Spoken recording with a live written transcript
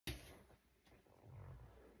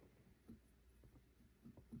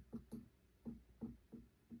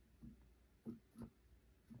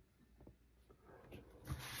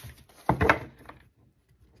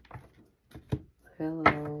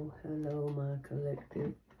Hello, hello, my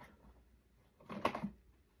collective.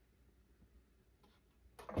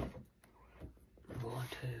 I'm going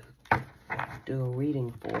to do a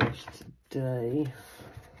reading for us today.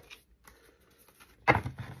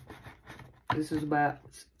 This is about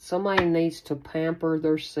somebody needs to pamper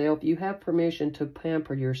themselves. You have permission to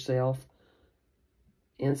pamper yourself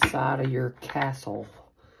inside of your castle.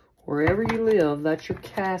 Wherever you live, that's your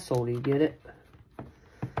castle. Do you get it?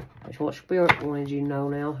 That's what Spirit wanted you to know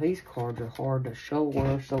now. These cards are hard to show when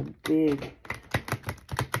they're so big.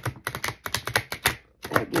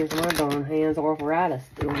 That gives my darn hands arthritis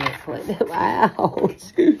doing that, putting them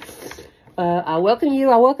out. I welcome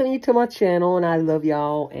you to my channel, and I love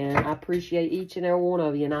y'all, and I appreciate each and every one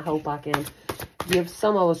of you, and I hope I can give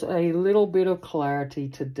some of us a little bit of clarity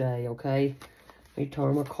today, okay? Let me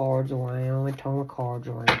turn my cards around,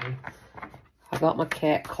 I got my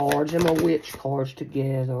cat cards and my witch cards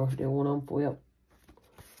together. Did one of them flip?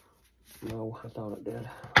 No, I thought it did.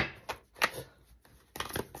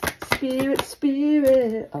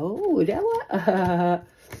 Spirit. Oh, is that what?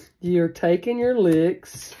 You're taking your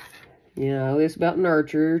licks. You know, it's about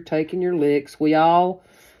nurture, taking your licks. We all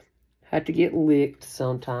have to get licked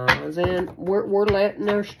sometimes. And we're letting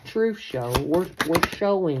our truth show. We're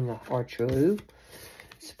showing our truth.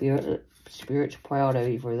 Spirit's proud of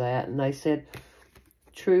you for that. And they said,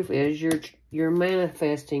 truth is you're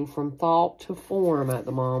manifesting from thought to form at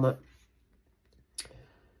the moment.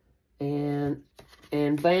 And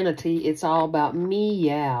vanity, it's all about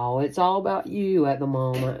meow. It's all about you at the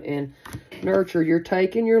moment. And nurture, you're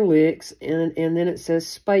taking your licks. And then it says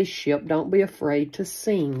spaceship, don't be afraid to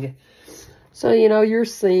sing. So, you know, you're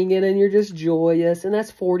singing and you're just joyous. And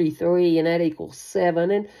that's 43 and that equals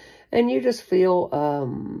 7. And you just feel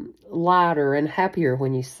lighter and happier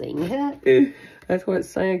when you sing. That's what it's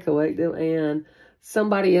saying, collective. And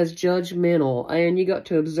somebody is judgmental. And you got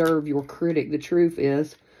to observe your critic. The truth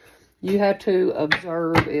is, you have to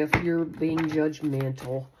observe if you're being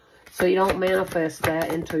judgmental. So you don't manifest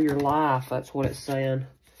that into your life. That's what it's saying.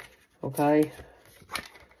 Okay?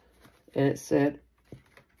 And it said,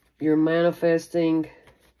 you're manifesting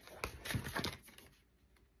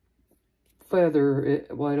feather.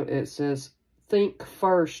 It says, think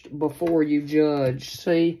first before you judge.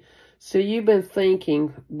 See, you've been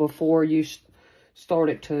thinking before you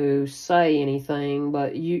started to say anything,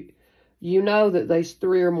 but you know that there's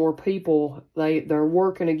 3 or more people, they're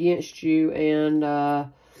working against you, and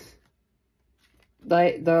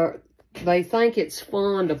they think it's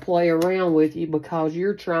fun to play around with you because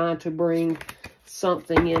you're trying to bring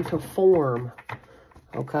something into form,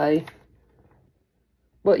 okay?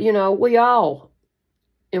 But, you know, we all,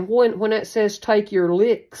 and when it says take your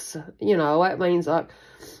licks, you know, that means like,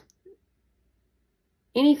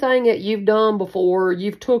 anything that you've done before,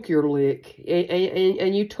 you've took your lick,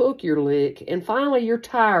 and you took your lick, and finally you're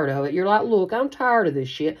tired of it. You're like, look, I'm tired of this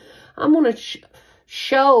shit. I'm going to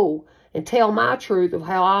show and tell my truth of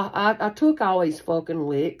how I took all these fucking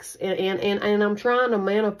licks, and I'm trying to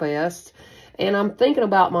manifest, and I'm thinking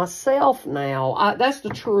about myself now. That's the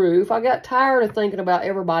truth. I got tired of thinking about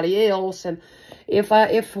everybody else, and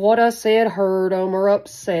if what I said hurt them or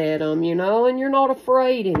upset them, you know, and you're not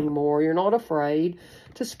afraid anymore. You're not afraid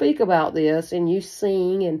to speak about this, and you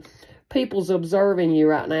sing, and people's observing you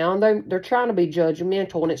right now, and they're trying to be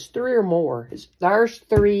judgmental, and it's 3 or more. There's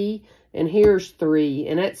 3, and here's 3,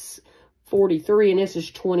 and that's 43, and this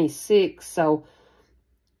is 26, so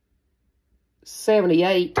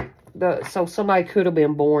 78. So somebody could have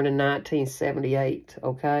been born in 1978,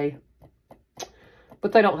 okay?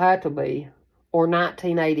 But they don't have to be. Or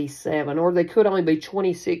 1987, or they could only be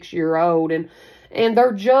 26-year-old, and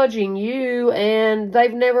they're judging you, and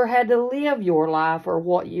they've never had to live your life or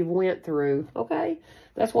what you've went through, okay?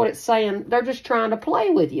 That's what it's saying. They're just trying to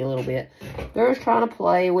play with you a little bit. They're just trying to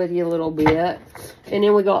play with you a little bit. And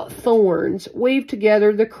then we got thorns. Weave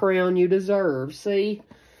together the crown you deserve. See,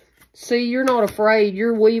 you're not afraid.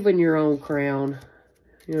 You're weaving your own crown,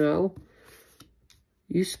 you know?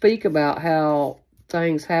 You speak about how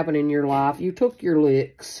things happen in your life. You took your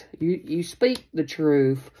licks. You speak the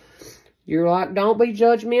truth. You're like, don't be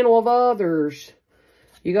judgmental of others.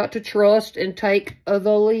 You got to trust and take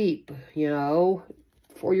the leap, you know,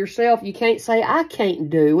 for yourself. You can't say, I can't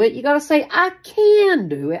do it. You got to say, I can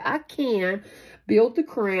do it. I can build the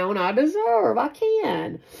crown I deserve. I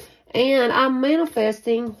can. And I'm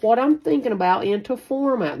manifesting what I'm thinking about into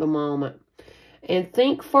form at the moment. And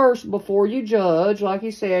think first before you judge. Like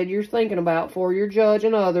you said, you're thinking about before you're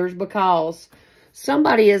judging others, because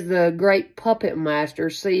somebody is the great puppet master.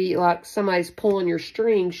 See, like somebody's pulling your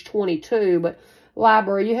strings, 22. But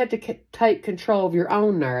Library, you have to take control of your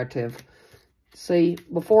own narrative. See,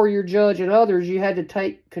 before you're judging others, you had to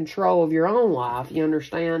take control of your own life. You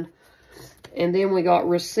understand? And then we got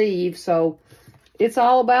receive. So it's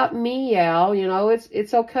all about me, Al. You know,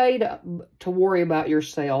 it's okay to worry about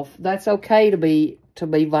yourself. That's okay to be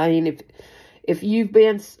vain. If you've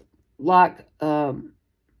been like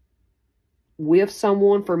with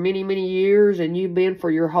someone for many, many years, and you've been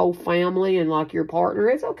for your whole family and like your partner,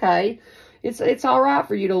 it's okay. It's all right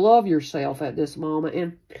for you to love yourself at this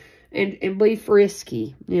moment and be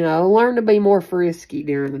frisky. You know, learn to be more frisky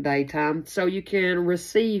during the daytime so you can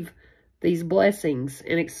receive these blessings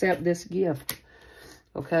and accept this gift.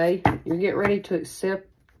 Okay? You're getting ready to accept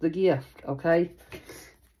the gift. Okay?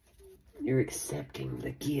 You're accepting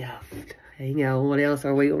the gift. Hang on. What else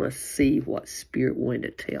are we going to see what Spirit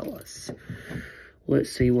wanted to tell us?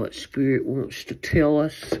 Let's see what Spirit wants to tell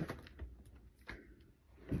us.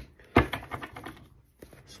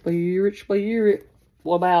 Spirit.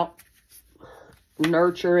 What about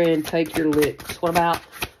nurture and take your licks? What about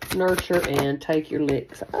nurture and take your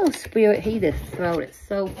licks? Oh, Spirit, he just thrown it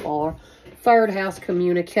so far. Third house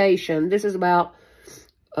communication. This is about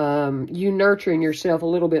you nurturing yourself a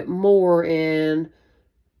little bit more and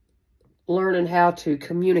learning how to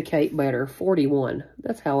communicate better. 41.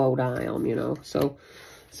 That's how old I am, you know. So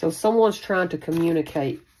someone's trying to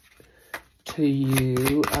communicate to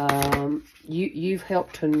you. You've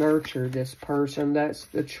helped to nurture this person. That's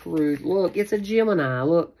the truth. Look, it's a Gemini.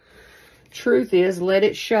 Look, truth is, let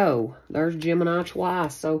it show. There's Gemini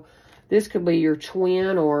twice. So this could be your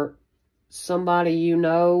twin or somebody you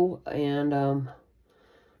know, and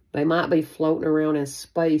they might be floating around in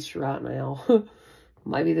space right now.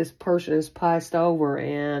 Maybe this person has passed over,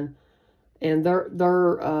 and they're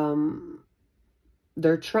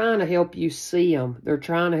trying to help you see them. They're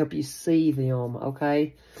trying to help you see them,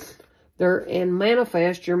 okay? And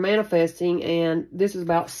manifest, you're manifesting, and this is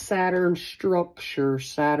about Saturn structure.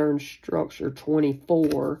 Saturn structure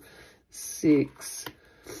 24, 6.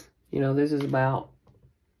 You know, this is about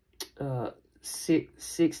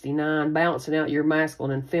 69, balancing out your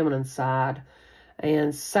masculine and feminine side.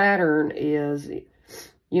 And Saturn is,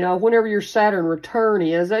 you know, whenever your Saturn return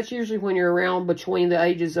is, that's usually when you're around between the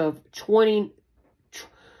ages of 20,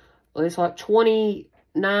 it's like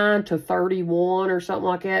 29 to 31 or something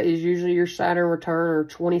like that is usually your Saturn return, or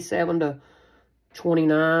 27 to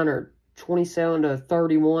 29 or 27 to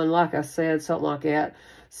 31. Like I said, something like that.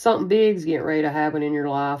 Something big's getting ready to happen in your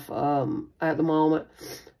life at the moment.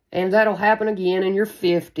 And that'll happen again in your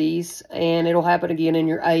 50s, and it'll happen again in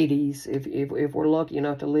your 80s if we're lucky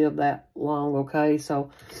enough to live that long, okay? So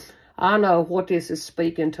I know what this is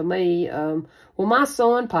speaking to me. When my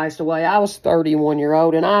son passed away, I was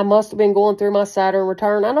 31-year-old, and I must have been going through my Saturn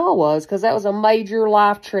return. I know I was, because that was a major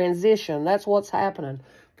life transition. That's what's happening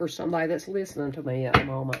for somebody that's listening to me at the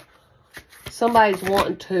moment. Somebody's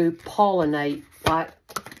wanting to pollinate, like,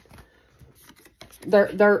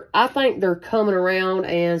 I think they're coming around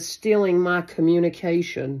and stealing my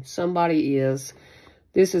communication. Somebody is.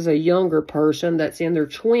 This is a younger person that's in their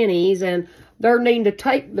 20s, and they're needing to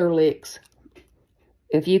take their licks.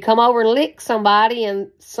 If you come over and lick somebody,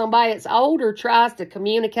 and somebody that's older tries to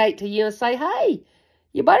communicate to you and say, hey,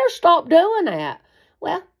 you better stop doing that.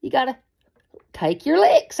 Well, you got to take your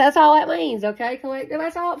licks. That's all that means, okay, collector?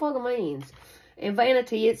 That's all it fucking means. And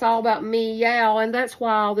vanity, it's all about me, y'all, and that's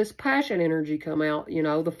why all this passion energy come out, you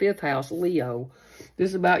know, the 5th house, Leo. This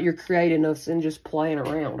is about your creativeness and just playing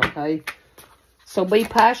around, okay? So be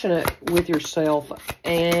passionate with yourself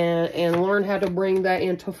and learn how to bring that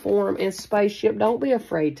into form. And spaceship, don't be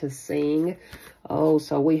afraid to sing. Oh,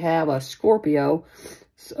 so we have a Scorpio.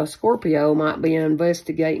 A Scorpio might be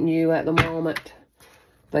investigating you at the moment.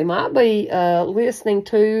 They might be listening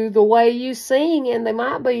to the way you sing, and they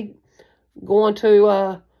might be going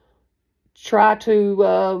to try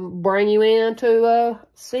to bring you into a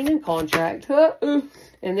singing contract. And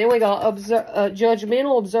then we got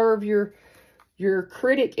judgmental, observe your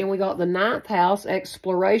critic, and we got the 9th house,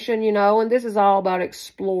 exploration, you know, and this is all about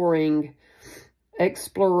exploration,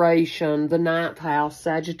 the 9th house,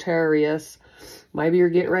 Sagittarius. Maybe you're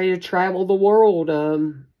getting ready to travel the world,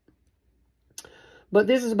 but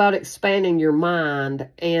this is about expanding your mind,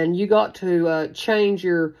 and you got to change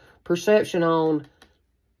your perception on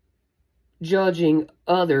judging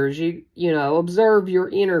others. You know, observe your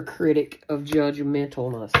inner critic of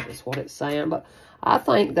judgmentalness is what it's saying. But I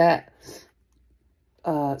think that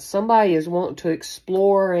somebody is wanting to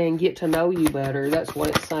explore and get to know you better. That's what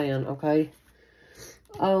it's saying, okay?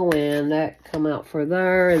 Oh, and that come out for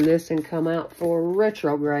there, and this can come out for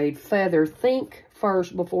retrograde. Feather, think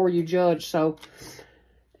first before you judge. So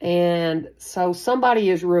somebody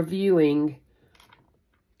is reviewing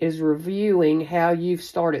is reviewing how you've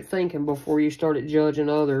started thinking before you started judging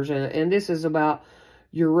others. And this is about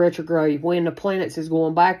your retrograde, when the planets is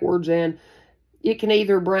going backwards, and it can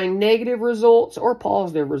either bring negative results or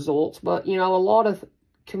positive results. But, you know, a lot of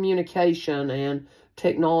communication and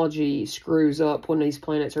technology screws up when these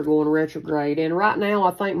planets are going retrograde. And right now,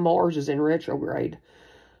 I think Mars is in retrograde.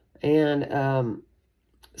 And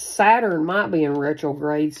Saturn might be in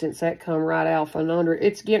retrograde, since that come right out from under.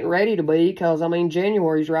 It's getting ready to be, because, I mean,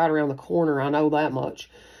 January's right around the corner. I know that much.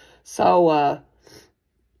 So,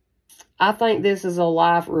 I think this is a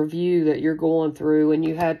life review that you're going through, and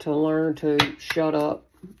you had to learn to shut up.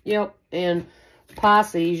 Yep. And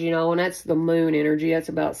Pisces, you know, and that's the moon energy. That's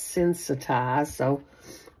about sensitized. So,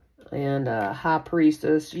 and High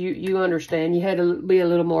Priestess, you understand. You had to be a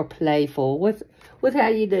little more playful with how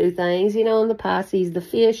you do things. You know, and the Pisces, the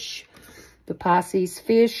fish, the Pisces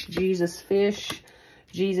fish, Jesus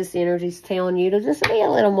energy's telling you to just be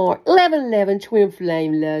a little more 1111 twin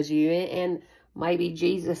flame loves you. And maybe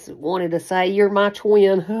Jesus wanted to say, you're my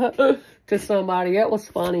twin to somebody. That was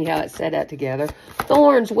funny how it said that together.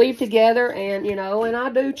 Thorns weave together, and, you know, and I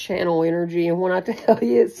do channel energy. And when I tell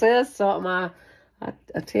you it says something, I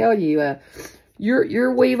tell you,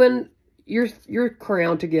 you're weaving your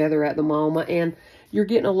crown together at the moment. And you're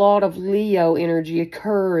getting a lot of Leo energy,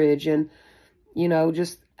 courage, and, you know,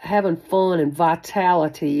 just having fun and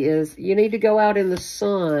vitality. Is you need to go out in the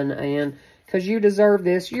sun, and because you deserve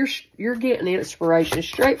this. You're getting inspiration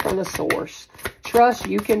straight from the source. Trust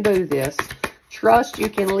you can do this. Trust you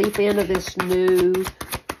can leap into this new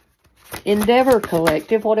endeavor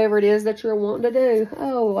collective, whatever it is that you're wanting to do.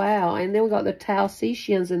 Oh, wow. And then we got the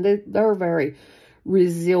Taotians, and they're very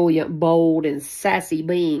resilient, bold, and sassy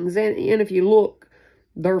beings. And if you look,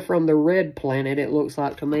 they're from the red planet, it looks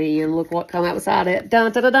like to me. And look what come out beside it.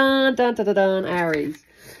 Dun-da-da-dun, dun-da-da-dun, Aries.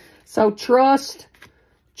 So trust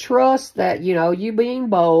that, you know, you being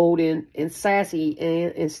bold and sassy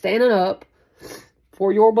and standing up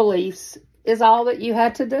for your beliefs is all that you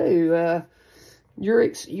had to do. You're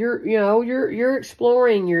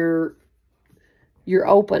exploring your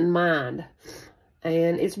open mind,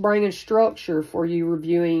 and it's bringing structure for you,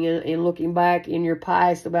 reviewing and looking back in your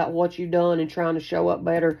past about what you've done and trying to show up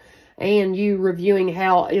better, and you reviewing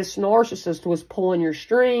how this narcissist was pulling your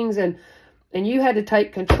strings, and you had to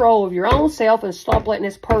take control of your own self and stop letting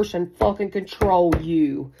this person fucking control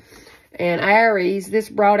you. And Aries, this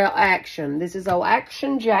brought out action. This is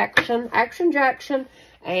Action Jackson.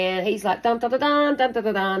 And he's like, dun, dun, dun, dun, dun, dun,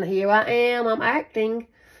 dun, dun. Here I am. I'm acting,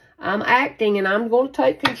 and I'm going to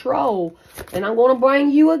take control. And I'm going to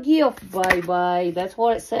bring you a gift, baby. That's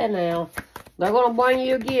what it said now. They're going to bring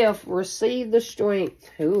you a gift. Receive the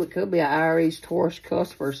strength. Ooh, it could be an Aries, Taurus,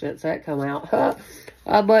 Cusper since that come out.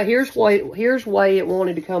 But here's way it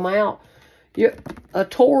wanted to come out. A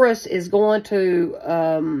Taurus is going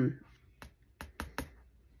to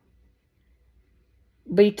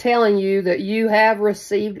be telling you that you have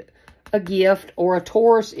received a gift, or a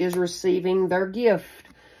Taurus is receiving their gift.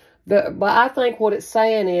 But I think what it's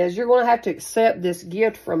saying is you're going to have to accept this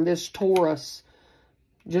gift from this Taurus.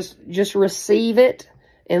 Just receive it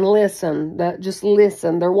and listen. Just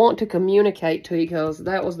listen. They're wanting to communicate to you, because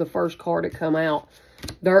that was the first card that come out.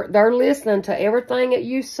 They're listening to everything that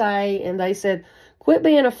you say, and they said, quit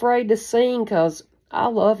being afraid to sing, because I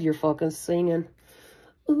love your fucking singing.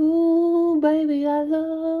 Ooh, baby, I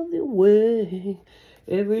love your way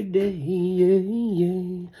every day,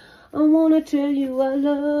 yeah. I want to tell you I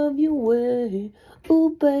love your way. Oh,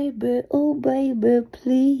 baby,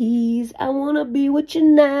 please. I want to be with you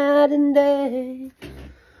night and day.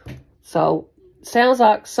 So, sounds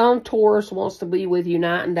like some Taurus wants to be with you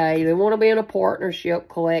night and day. They want to be in a partnership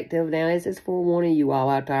collective. Now, this is for one of you all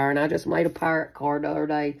out there. And I just made a pirate card the other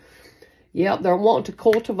day. Yep, they're wanting to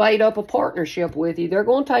cultivate up a partnership with you. They're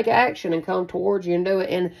going to take action and come towards you and do it.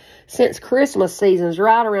 And since Christmas season's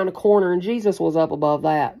right around the corner, and Jesus was up above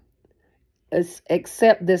that,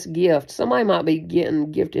 accept this gift. Somebody might be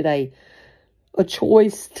getting gifted a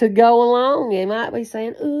choice to go along. They might be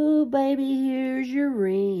saying, ooh, baby, here's your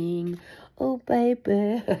ring. Oh,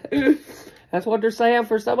 baby. That's what they're saying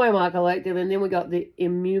for somebody in my collective. And then we got the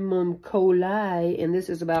Immunum Coli, and this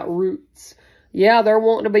is about roots. Yeah, they're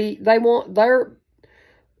wanting to be,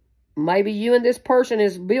 maybe you and this person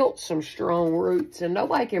has built some strong roots, and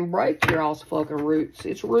nobody can break your all's fucking roots.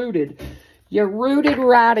 It's rooted. You're rooted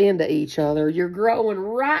right into each other. You're growing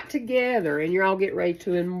right together, and you're all getting ready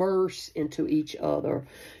to immerse into each other.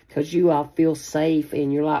 because you all feel safe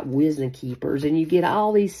and you're like wisdom keepers. And you get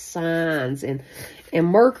all these signs. And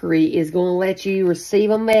Mercury is going to let you receive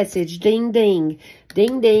a message. Ding, ding.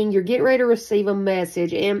 Ding, ding. You're getting ready to receive a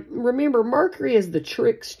message. And remember, Mercury is the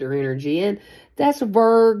trickster energy. And that's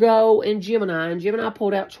Virgo and Gemini. And Gemini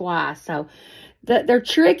pulled out twice. So they're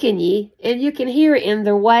tricking you. And you can hear it in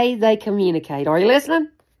the way they communicate. Are you listening?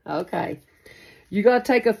 Okay. You got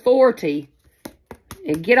to take authority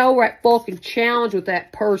and get over that fucking challenge with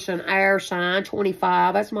that person, air sign,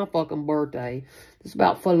 25. That's my fucking birthday. It's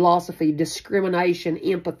about philosophy, discrimination,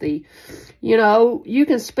 empathy. You know, you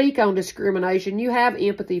can speak on discrimination. You have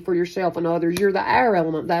empathy for yourself and others. You're the air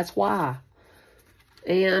element. That's why.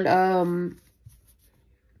 And,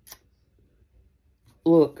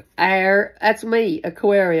 look, air, that's me,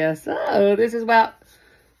 Aquarius. Oh, this is about,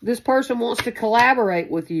 this person wants to collaborate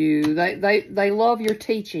with you. They love your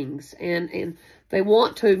teachings. And they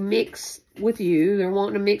want to mix with you. They're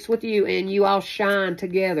wanting to mix with you, and you all shine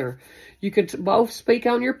together. You could both speak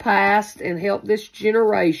on your past and help this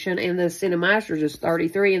generation. And the Ascended Masters is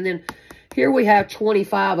 33. And then here we have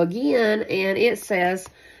 25 again. And it says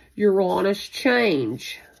Uranus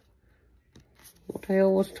change. What the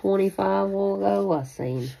hell was 25 ago? I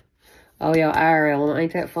seen. Oh, yeah, air element.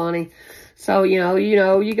 Ain't that funny? So, you know,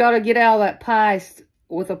 you got to get out of that past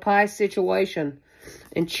with a past situation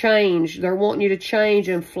and change. They're wanting you to change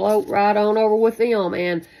and float right on over with them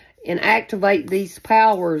and activate these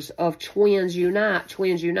powers of Twins Unite.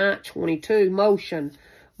 Twins Unite 22. Motion.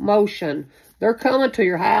 Motion. They're coming to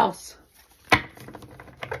your house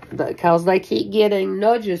because they keep getting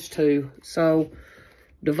nudges to. So,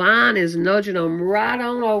 Divine is nudging them right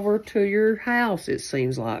on over to your house, it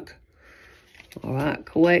seems like. All right,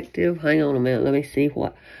 collective. Hang on a minute. Let me see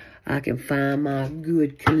what I can find. My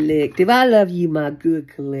good collective. I love you, my good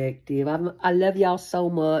collective. I love y'all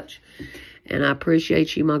so much. And I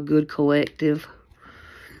appreciate you, my good collective.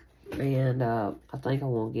 And I think I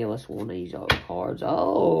want to give us one of these cards.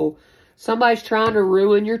 Oh, somebody's trying to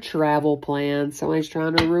ruin your travel plans. Somebody's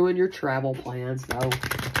trying to ruin your travel plans, though.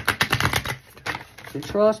 And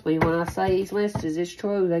trust me, when I say these messages, it's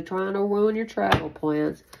true. They're trying to ruin your travel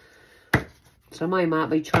plans. Somebody might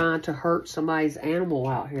be trying to hurt somebody's animal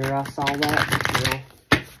out here. I saw that.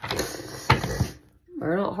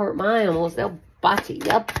 They're not hurt my animals. They'll bite you.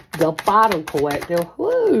 They'll bite them, collective.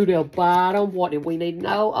 Woo, they'll bite them. What did we need to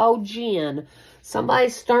know? Oh, gin.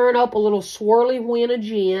 Somebody's stirring up a little swirly wind of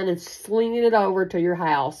gin and slinging it over to your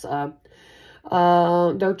house. They're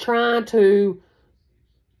trying to...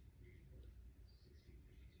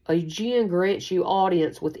 A jinn grants you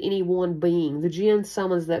audience with any one being. The jinn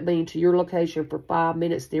summons that being to your location for 5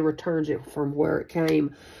 minutes, then returns it from where it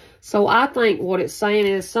came. So I think what it's saying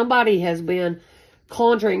is somebody has been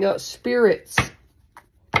conjuring up spirits.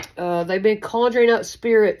 They've been conjuring up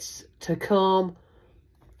spirits to come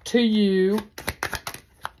to you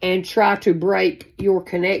and try to break your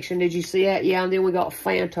connection. Did you see that? Yeah, and then we got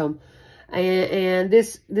Phantom. And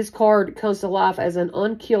this card comes to life as an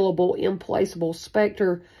unkillable, implaceable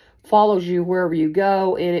specter, follows you wherever you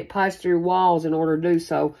go, and it passes through walls in order to do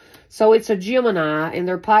so. So it's a Gemini, and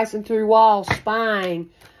they're passing through walls,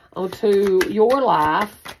 spying onto your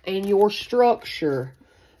life and your structure.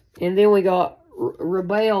 And then we got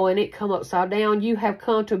Rebel, and it come upside down. You have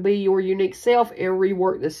come to be your unique self and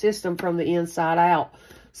rework the system from the inside out.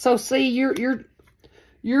 So see, you're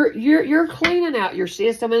cleaning out your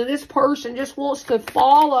system, and this person just wants to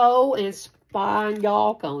follow and spy and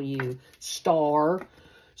gawk on you.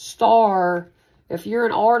 Star, if you're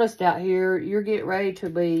an artist out here, you're getting ready to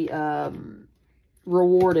be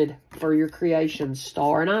rewarded for your creation,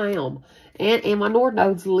 Star, and I am. And my North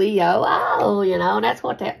Node's Leo. Oh, you know, and that's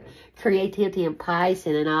what that creativity and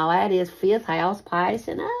Pisces and all that is. 5th house,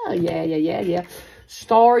 Pisces. Oh, yeah.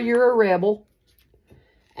 Star, you're a rebel.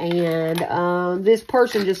 And this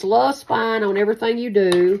person just loves spying on everything you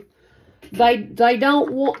do. They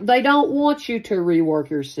don't want you to rework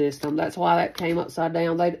your system. That's why that came upside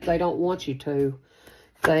down. They don't want you to.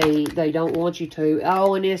 They don't want you to.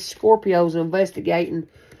 Oh, and this Scorpio's investigating.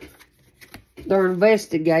 They're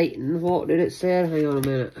investigating. What did it say? Hang on a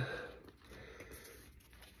minute.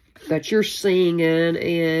 That you're singing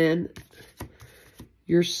and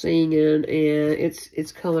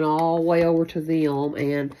it's coming all the way over to them.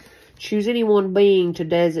 And choose any one being to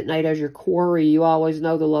designate as your quarry. You always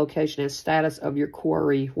know the location and status of your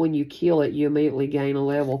quarry. When you kill it, you immediately gain a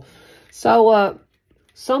level. So,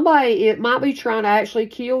 somebody, it might be trying to actually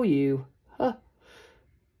kill you. Huh.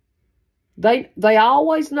 They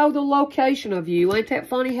always know the location of you. Ain't that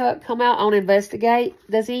funny how it come out on Investigate?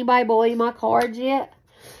 Does anybody believe my cards yet?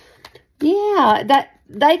 Yeah, that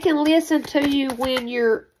they can listen to you when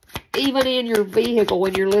you're even in your vehicle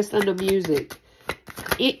when you're listening to music.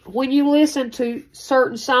 When you listen to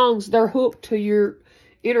certain songs, they're hooked to your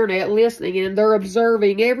internet listening, and they're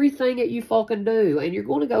observing everything that you fucking do, and you're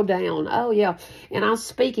going to go down. Oh, yeah. And I'm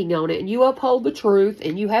speaking on it, and you uphold the truth,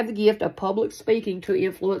 and you have the gift of public speaking to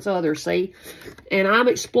influence others, see? And I'm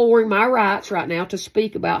exploring my rights right now to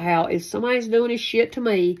speak about how if somebody's doing this shit to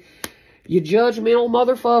me, you judgmental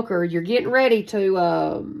motherfucker, you're getting ready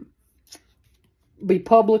to be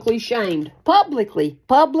publicly shamed. Publicly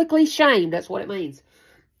shamed. That's what it means.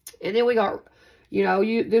 And then we got, you know,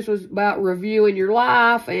 this was about reviewing your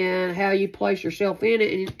life and how you place yourself in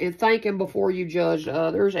it, and thinking before you judge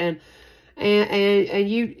others. And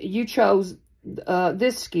you chose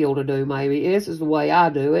this skill to do, maybe. This is the way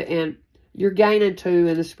I do it. And you're gaining 2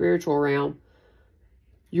 in the spiritual realm.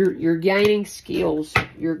 You're gaining skills.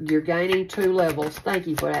 You're gaining 2 levels. Thank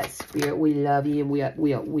you for that, Spirit. We love you, and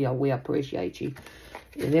we appreciate you.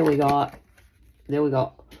 And then we got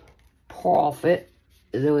Prophet.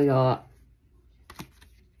 And then we got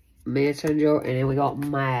Messenger. And then we got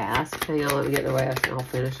Mask. Hang on, let me get the rest, and I'll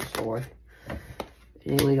finish the story.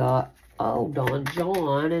 And then we got Don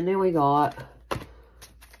John. And then we got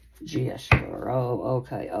Jester. Oh,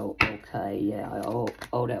 okay. Oh, okay. Yeah.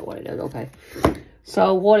 Oh, that what it is. Okay.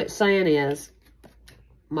 So what it's saying is,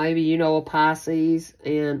 maybe you know a Pisces,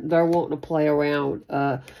 and they're wanting to play around.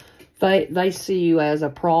 They see you as a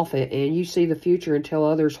prophet, and you see the future and tell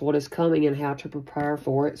others what is coming and how to prepare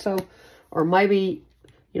for it. So, or maybe,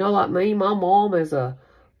 you know, like me, my mom is a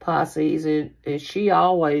Pisces, and she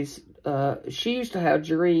always, she used to have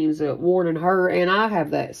dreams that warning her, and I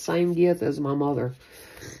have that same gift as my mother.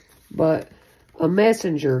 But a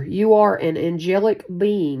messenger, you are an angelic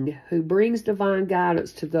being who brings divine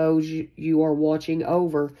guidance to those you are watching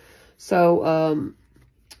over. So,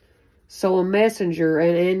 so a messenger,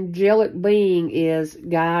 an angelic being, is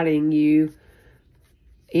guiding you.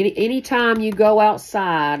 Anytime you go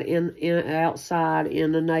outside in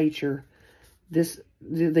the nature,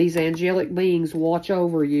 these angelic beings watch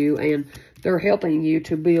over you, and they're helping you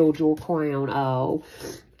to build your crown. Oh,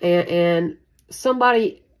 and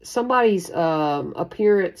somebody's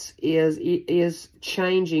appearance is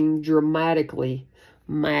changing dramatically.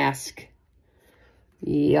 Mask.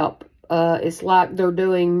 Yep. It's like they're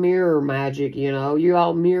doing mirror magic, you know. You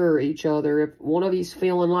all mirror each other. If one of you's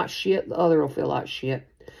feeling like shit, the other will feel like shit.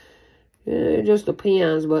 It just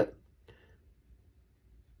depends, but...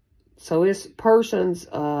 So this person's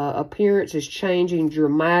appearance is changing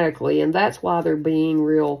dramatically, and that's why they're being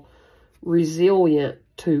real resilient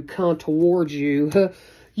to come towards you.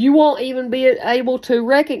 You won't even be able to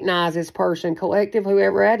recognize this person, collective,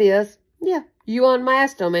 whoever that is. Yeah, you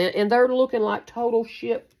unmasked them, and they're looking like total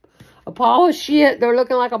shit. A pile of shit. They're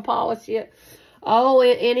looking like a pile of shit. Oh,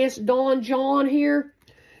 and it's Don John here.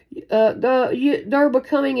 They're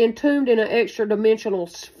becoming entombed in an extra-dimensional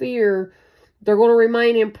sphere. They're going to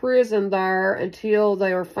remain in prison there until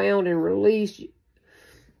they are found and released.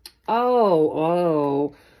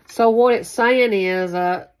 Oh. So what it's saying is,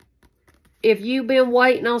 if you've been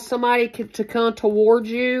waiting on somebody to come towards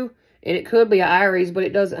you, and it could be an Aries, but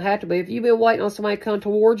it doesn't have to be. If you've been waiting on somebody to come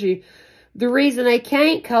towards you, the reason they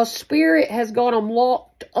can't, because Spirit has got them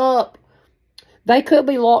locked up. They could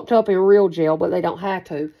be locked up in real jail, but they don't have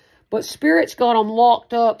to. But Spirit's got them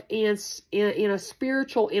locked up in a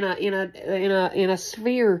spiritual, in a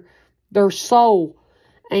sphere, their soul.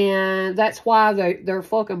 And that's why their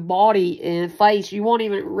fucking body and face, you won't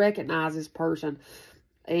even recognize this person.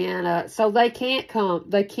 And so they can't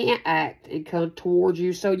act and come towards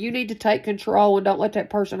you. So you need to take control, and don't let that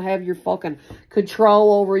person have your fucking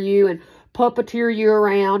control over you and puppeteer you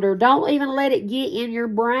around, or don't even let it get in your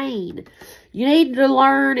brain. You need to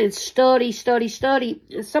learn and study.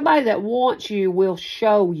 And somebody that wants you will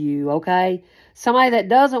show you, okay? Somebody that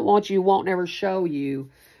doesn't want you won't never show you.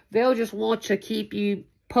 They'll just want to keep you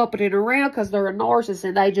puppeting around because they're a narcissist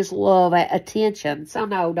and they just love attention. So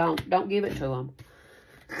no, don't give it to them.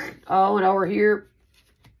 Oh, and over here,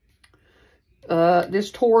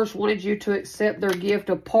 this Taurus wanted you to accept their gift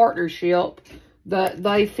of partnership, that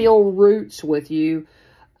they feel roots with you.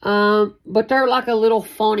 But they're like a little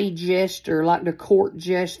funny jester, like the court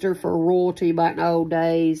jester for royalty back in the old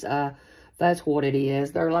days. That's what it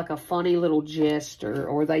is. They're like a funny little jester,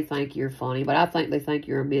 or they think you're funny, but I think they think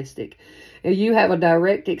you're a mystic. And you have a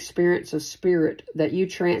direct experience of spirit that you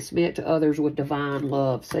transmit to others with divine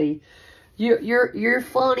love. See, you're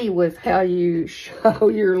funny with how you show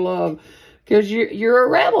your love, because you're a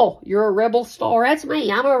rebel. You're a rebel star. That's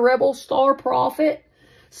me. I'm a rebel star prophet,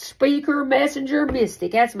 speaker, messenger,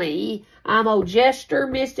 mystic. That's me. I'm a jester,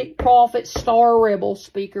 mystic, prophet, star, rebel,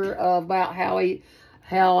 speaker about how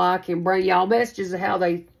how I can bring y'all messages of how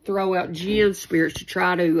they throw out jinn spirits to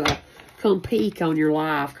try to come peek on your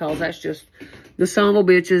life. Because that's just, the son of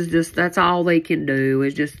a bitches, just, that's all they can do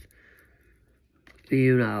is just,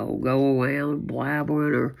 you know, go around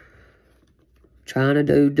blabbering or trying to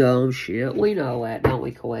do dumb shit. We know that, don't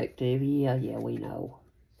we, collective? Yeah, we know.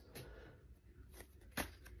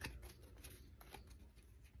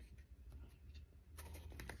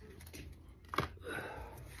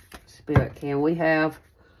 Spirit, can we have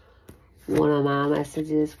one of my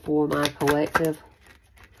messages for my collective?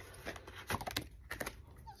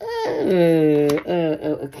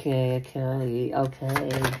 Okay.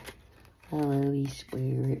 I love you,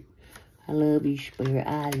 Spirit. I love you, Spirit.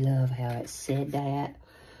 I love how it said that.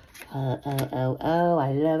 I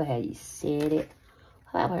love how you said it.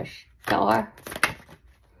 Have a star.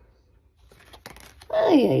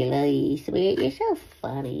 Oh, I love you, Spirit. You're so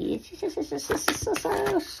funny. It's just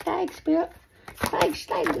Stag Spirit.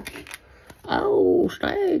 Stag. Oh,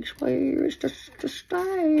 Stag Spirit. It's the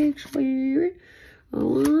Stag Spirit. I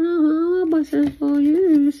wanna have myself for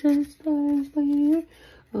you, says Stag Spirit.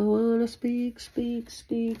 I wanna speak,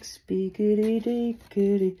 dickity.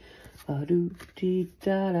 I do dee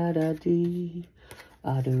da da da dee.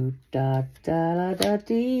 I do da da da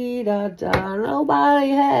dee da da. Nobody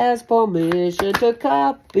has permission to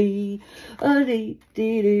copy. A dee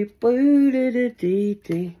dee dee boo dee dee dee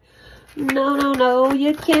dee. No,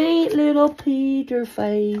 you can't, little Peter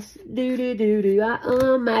face. Do. I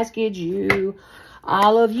unmasked you.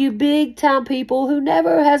 All of you big time people who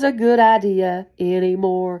never has a good idea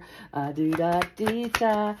anymore. I do da dee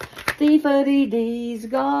da. Thiefity dees.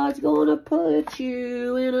 God's gonna put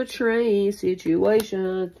you in a train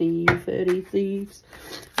situation. Thiefity thieves.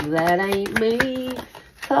 That ain't me.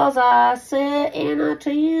 'Cause I sit and I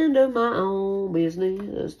tend to my own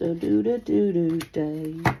business. Do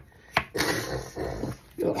day.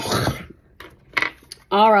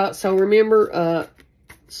 Alright, so remember,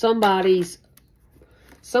 somebody's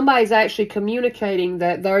actually communicating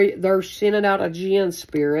that they're sending out a jinn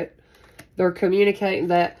spirit. They're communicating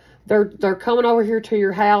that they're coming over here to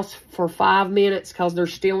your house for 5 minutes because they're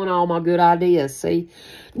stealing all my good ideas, see?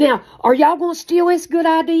 Now, are y'all going to steal this good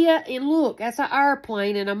idea? And look, that's an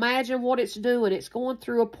airplane, and imagine what it's doing. It's going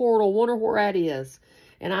through a portal. Wonder where that is.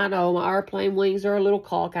 And I know my airplane wings are a little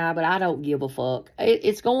cockeyed, but I don't give a fuck.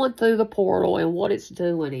 It's going through the portal, and what it's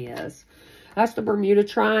doing is, that's the Bermuda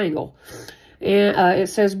Triangle. And it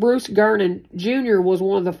says Bruce Gernon Jr. was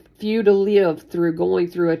one of the few to live through going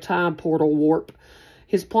through a time portal warp.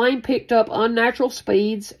 His plane picked up unnatural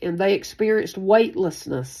speeds, and they experienced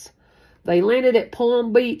weightlessness. They landed at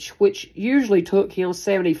Palm Beach, which usually took him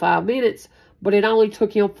 75 minutes, but it only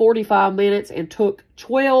took him 45 minutes and took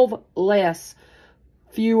 12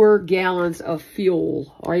 fewer gallons of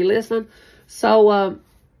fuel. Are you listening? So,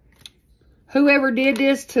 whoever did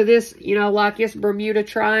this to this, you know, like this Bermuda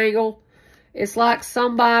Triangle, it's like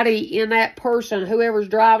somebody in that person, whoever's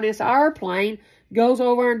driving this airplane, goes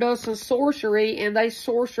over and does some sorcery, and they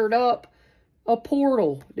sorcered up a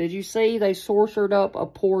portal. Did you see? They sorcered up a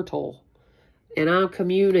portal. And I'm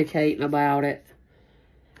communicating about it.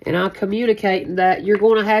 And I'm communicating that you're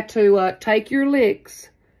going to have to take your licks.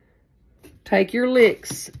 Take your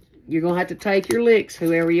licks. You're going to have to take your licks,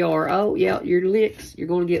 whoever you are. Oh, yeah, your licks. You're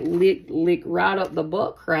going to get licked right up the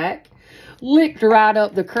butt crack. Licked right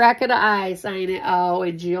up the crack of the ice, ain't it? Oh,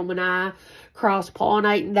 and Jim and I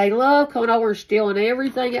cross-pollinating. They love coming over and stealing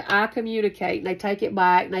everything that I communicate, and they take it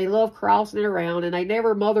back, and they love crossing it around, and they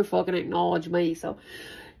never motherfucking acknowledge me. So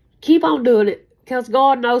keep on doing it, because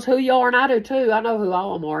God knows who you are, and I do too. I know who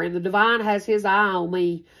all of them are, and the divine has his eye on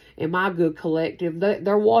me and my good collective.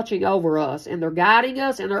 They're watching over us, and they're guiding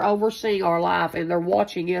us, and they're overseeing our life, and they're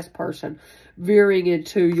watching this person veering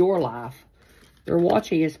into your life. They're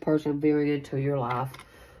watching this person veering into your life.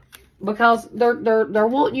 Because they're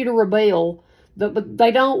wanting you to rebel, but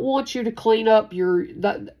they don't want you to clean up you're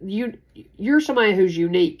somebody who's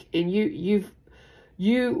unique, and you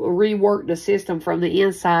rework the system from the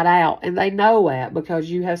inside out, and they know that because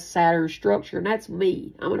you have Saturn structure, and that's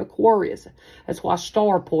me. I'm an Aquarius. That's why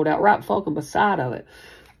Star pulled out right fucking beside of it.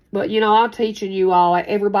 But, you know, I'm teaching you all,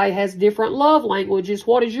 everybody has different love languages.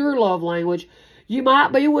 What is your love language? You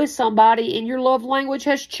might be with somebody, and your love language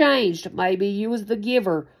has changed. Maybe you was the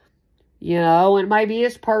giver. You know, and maybe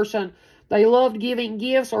this person, they loved giving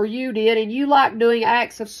gifts, or you did, and you like doing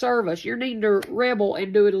acts of service. You're needing to rebel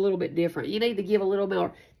and do it a little bit different. You need to give a little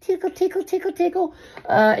more tickle,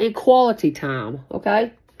 in quality time,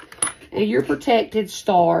 okay? And you're protected,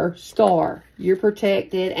 star. You're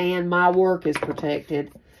protected, and my work is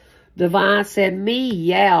protected. Divine said, me,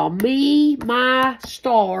 yeah, me, my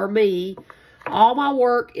star, me. All my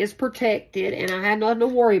work is protected, and I have nothing to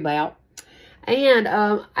worry about. And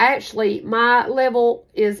actually, my level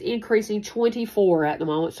is increasing 24 at the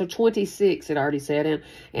moment. So 26, it already said.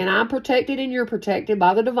 And I'm protected and you're protected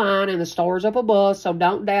by the divine and the stars up above. So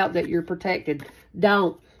don't doubt that you're protected.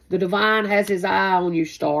 Don't. The divine has his eye on you,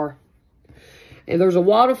 star. And there's a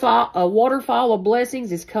waterfall of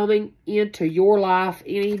blessings is coming into your life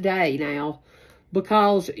any day now.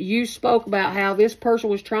 Because you spoke about how this person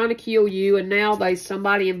was trying to kill you. And now there's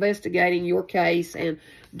somebody investigating your case. And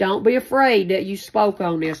don't be afraid that you spoke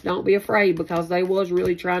on this. Don't be afraid, because they was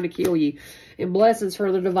really trying to kill you. And blessings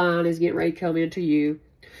from the divine is getting ready to come into you.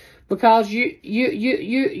 Because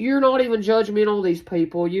you're not even judgmental of these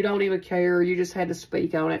people. You don't even care. You just had to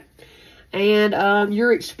speak on it. And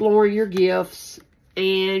you're exploring your gifts.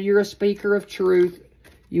 And you're a speaker of truth.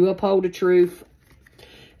 You uphold the truth.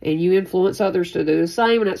 And you influence others to do the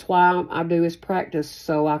same. And that's why I do this practice,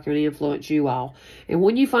 so I can influence you all. And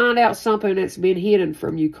when you find out something that's been hidden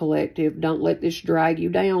from you, collective, don't let this drag you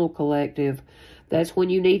down, collective. That's when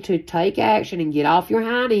you need to take action and get off your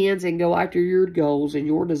hind ends and go after your goals and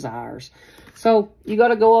your desires. So you got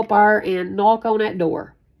to go up there and knock on that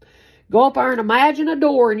door. Go up there and imagine a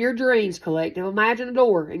door in your dreams, collective. Imagine a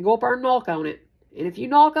door and go up there and knock on it. And if you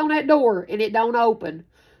knock on that door and it don't open,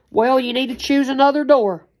 well, you need to choose another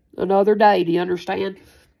door. Another day, do you understand?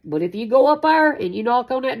 But if you go up there and you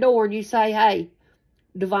knock on that door and you say, hey,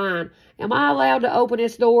 divine, am I allowed to open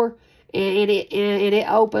this door? And it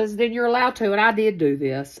opens, then you're allowed to. And I did do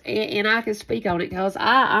this. And I can speak on it because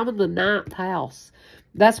I'm in the 9th house.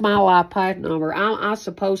 That's my life path number. I'm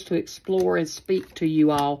supposed to explore and speak to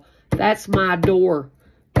you all. That's my door.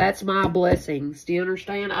 That's my blessings. Do you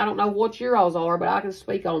understand? I don't know what your alls are, but I can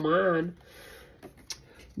speak on mine.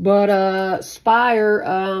 But,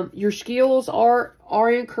 Spire, your skills are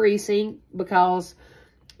increasing because,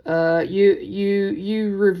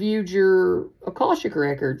 you reviewed your Akashic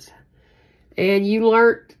records. And you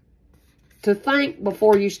learned to think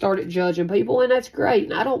before you started judging people. And that's great.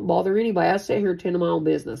 And I don't bother anybody. I sit here tending my own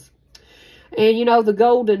business. And, you know, the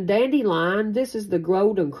golden dandelion, this is the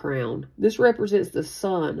golden crown. This represents the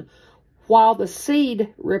sun. While the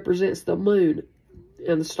seed represents the moon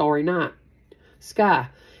and the starry night sky.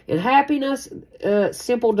 And happiness,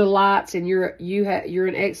 simple delights, and you're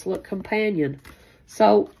an excellent companion.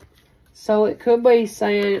 So it could be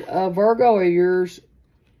saying Virgo of yours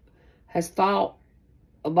has thought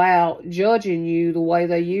about judging you the way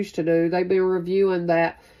they used to do. They've been reviewing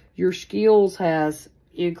that your skills has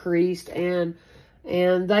increased, and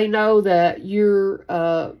they know that you're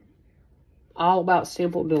all about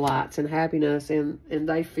simple delights and happiness, and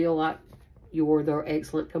they feel like you're their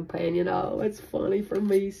excellent companion. Oh, it's funny for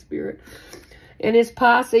me, Spirit. And his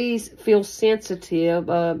Pisces feel sensitive,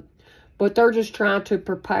 but they're just trying to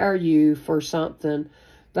prepare you for something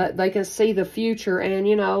that they can see the future. And,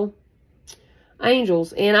 you know,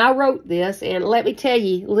 angels. And I wrote this, and let me tell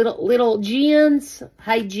you, little gens,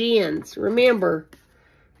 hey, gens, remember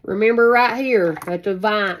right here that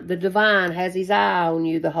the divine has his eye on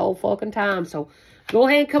you the whole fucking time. So go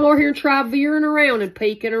ahead and come over here and try veering around and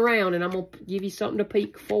peeking around. And I'm going to give you something to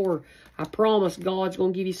peek for. I promise God's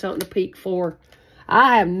going to give you something to peek for.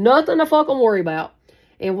 I have nothing to fucking worry about.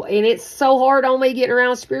 And it's so hard on me getting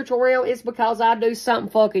around spiritual realm. It's because I do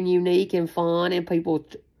something fucking unique and fun. And people,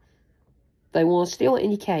 they want to steal it.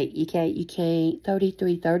 And you can't.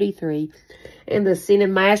 33. And the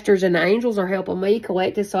Ascended Masters and the angels are helping me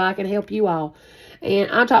collective so I can help you all.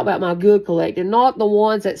 And I'm talking about my good collective, not the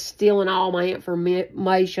ones that's stealing all my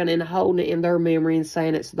information and holding it in their memory and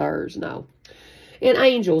saying it's theirs. No. And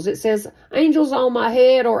angels, it says, angels on my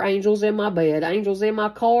head or angels in my bed, angels in my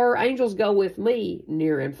car, angels go with me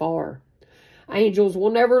near and far. Angels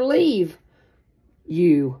will never leave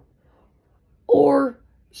you or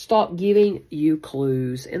stop giving you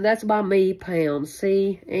clues. And that's by me, Pam.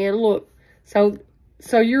 See? And look, so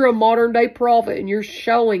you're a modern day prophet, and you're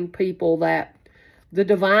showing people that the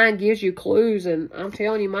divine gives you clues. And I'm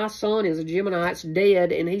telling you, my son is a Gemini. It's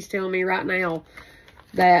dead. And he's telling me right now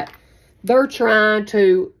that they're trying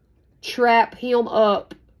to trap him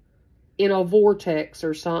up in a vortex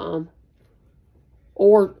or something.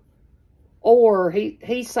 Or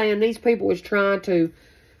he's saying these people is trying to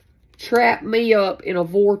trap me up in a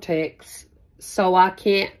vortex so I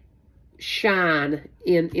can't shine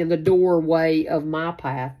in the doorway of my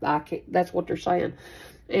path. I can't. That's what they're saying.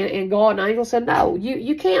 And God and angels said, no,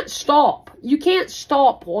 you can't stop. You can't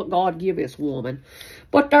stop what God give this woman.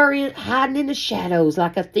 But they're hiding in the shadows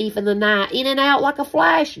like a thief in the night, in and out like a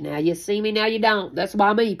flash. Now you see me, now you don't. That's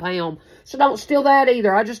by me, Pam. So don't steal that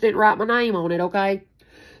either. I just didn't write my name on it, okay?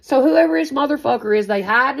 So whoever this motherfucker is, they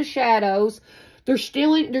hide in the shadows. They're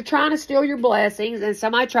trying to steal your blessings. And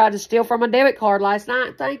somebody tried to steal from a debit card last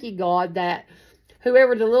night. Thank you, God, that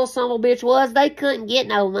whoever the little son of a bitch was, they couldn't get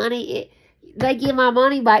no money. They give my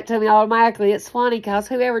money back to me automatically. It's funny because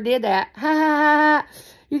whoever did that, ha ha ha,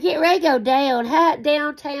 you get ready to go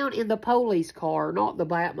downtown in the police car, not the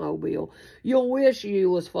Batmobile. You'll wish you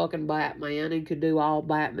was fucking Batman and could do all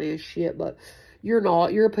Batman shit, but you're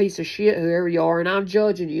not. You're a piece of shit, whoever you are, and I'm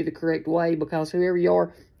judging you the correct way because whoever you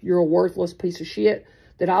are, you're a worthless piece of shit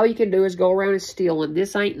that all you can do is go around and steal. And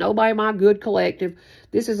this ain't nobody my good collective.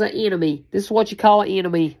 This is an enemy. This is what you call an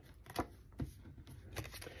enemy.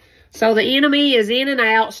 So the enemy is in and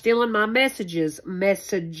out stealing my messages.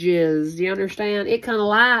 You understand? It kind of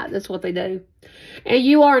lie. That's what they do. And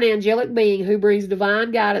you are an angelic being who brings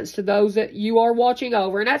divine guidance to those that you are watching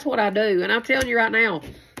over. And that's what I do. And I'm telling you right now,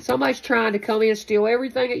 somebody's trying to come in and steal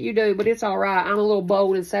everything that you do. But it's all right. I'm a little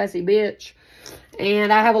bold and sassy bitch.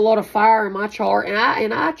 And I have a lot of fire in my chart. And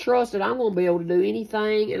I trust that I'm going to be able to do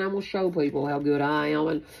anything. And I'm going to show people how good I am.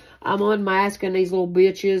 And I'm unmasking these little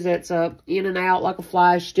bitches that's in and out like a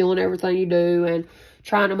flash, stealing everything you do and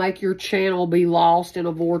trying to make your channel be lost in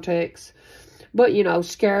a vortex. But, you know,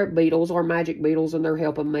 scarab beetles are magic beetles, and they're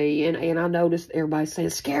helping me. And I noticed everybody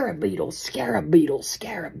saying, scarab beetles, scarab beetles,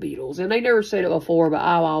 scarab beetles. And they never said it before, but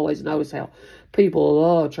I've always noticed how people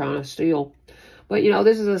love trying to steal. But, you know,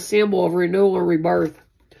 this is a symbol of renewal and rebirth.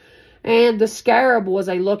 And the scarab was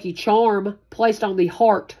a lucky charm placed on the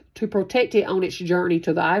heart to protect it on its journey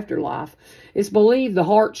to the afterlife. It's believed the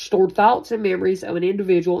heart stored thoughts and memories of an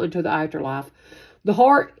individual into the afterlife. The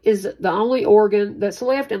heart is the only organ that's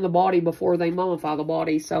left in the body before they mummify the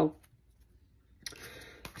body. So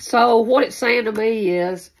what it's saying to me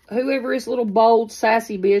is, whoever this little bold,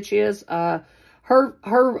 sassy bitch is,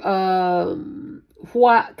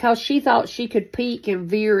 because she thought she could peek and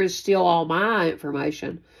veer and steal all my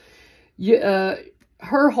information.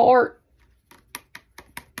 Her heart,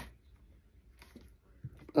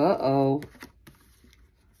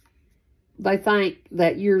 they think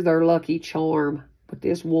that you're their lucky charm. But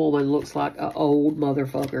this woman looks like an old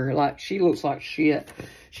motherfucker. Like, she looks like shit.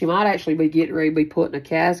 She might actually be getting ready to be put in a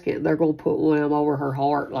casket, and they're going to put one of them over her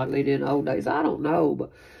heart like they did in the old days. I don't know,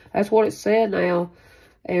 but that's what it said now.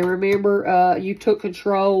 And remember, you took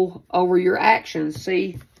control over your actions.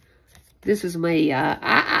 See, this is me.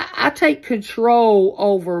 I take control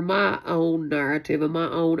over my own narrative and my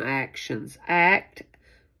own actions.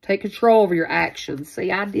 Take control over your actions.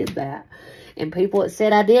 See, I did that. And people that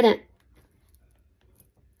said I didn't,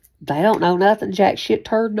 they don't know nothing, jack shit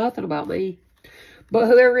turd, nothing about me. But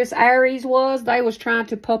whoever this Aries was, they was trying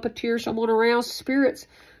to puppeteer someone around. Spirit's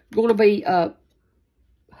going to be,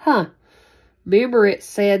 remember it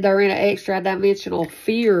said they're in an extra-dimensional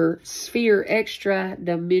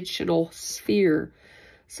extra-dimensional sphere.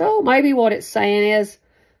 So maybe what it's saying is,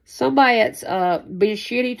 somebody that's being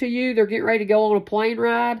shitty to you, they're getting ready to go on a plane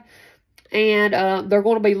ride, and they're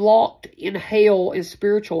going to be locked in hell, in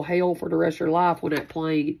spiritual hell for the rest of their life when that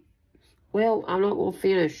plane... Well, I'm not going to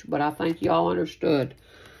finish, but I think y'all understood.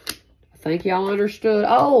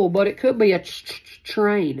 Oh, but it could be a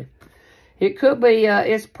train. It could be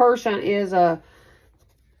this person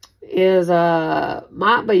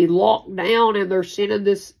might be locked down, and they're sending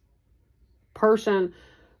this person,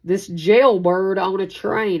 this jailbird, on a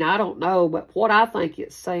train. I don't know, but what I think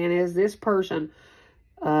it's saying is this person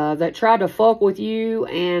that tried to fuck with you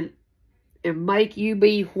and make you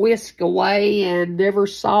be whisked away and never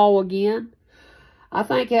saw again. I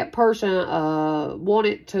think that person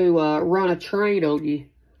wanted to run a train on you.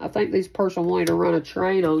 I think this person wanted to run a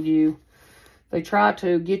train on you. They tried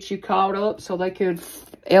to get you caught up so they could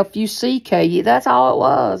F-U-C-K you. That's all it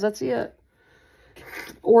was. That's it.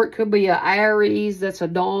 Or it could be an Aries that's a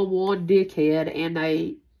Dawn 1 dickhead, and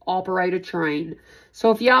they operate a train. So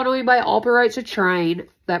if y'all know anybody operates a train,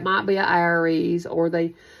 that might be an Aries, or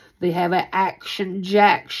they have an action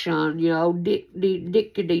jackson, you know,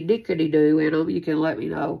 dickety-dickety-do in them. You can let me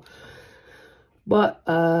know. But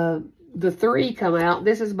the 3 come out.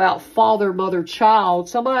 This is about father, mother,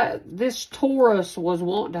 child. This Taurus was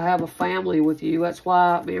wanting to have a family with you. That's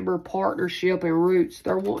why, remember, partnership and roots.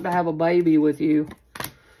 They're wanting to have a baby with you.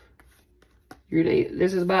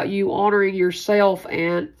 This is about you honoring yourself,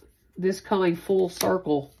 and this coming full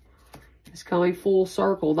circle. It's coming full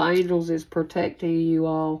circle. The angels is protecting you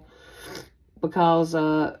all, because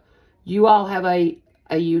you all have a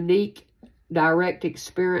unique, direct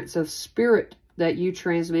experience of spirit that you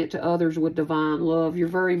transmit to others with divine love. You're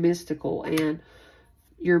very mystical, and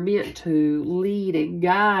you're meant to lead and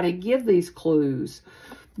guide and give these clues.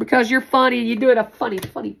 Because you're funny. You do it a funny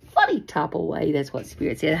type of way. That's what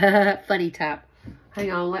Spirit said. Funny type.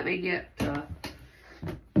 Hang on. Let me get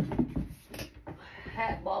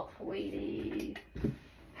Hatbox Weedy.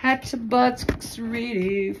 Hatbox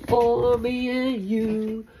ready for me and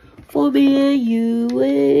you. For me and you.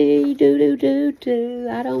 Hey, do.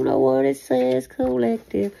 I don't know what it says,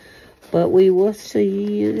 collective. But we will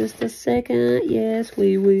see in just a second. Yes,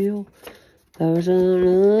 we will. There's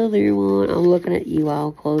another one. I'm looking at you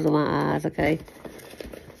all, closing my eyes, okay?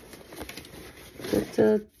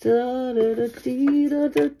 Whoa.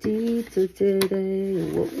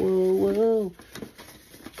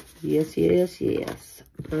 Yes.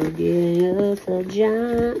 I'm getting us a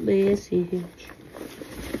giant message.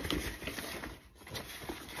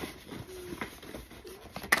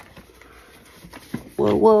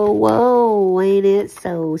 Whoa, ain't it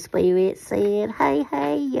so? Spirit said,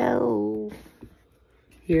 hey, yo.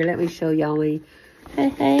 Here, let me show y'all me.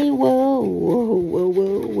 Hey,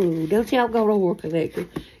 whoa. Don't y'all go to war, collector.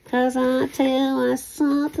 Cause I tell us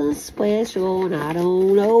something special and I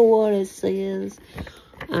don't know what it says.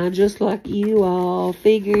 I'm just like you all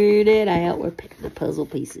figured it out. We're putting the puzzle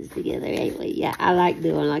pieces together, ain't we? Yeah, I like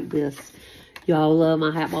doing like this. Y'all love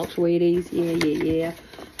my Hatbox Readings? Yeah.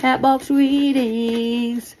 Hatbox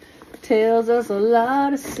Readings tells us a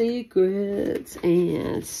lot of secrets,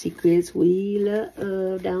 and secrets we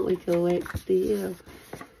love, don't we, collective?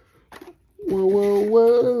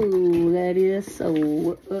 Whoa, that is so. I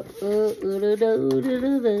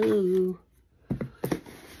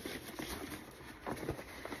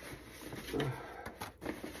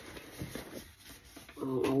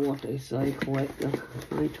don't know what they say, collective.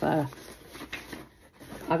 Let me try.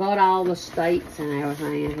 I got all the states and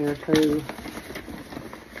everything in here too.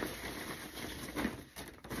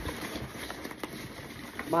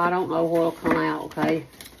 But I don't know what'll come out, okay?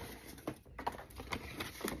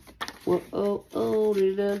 Whoa.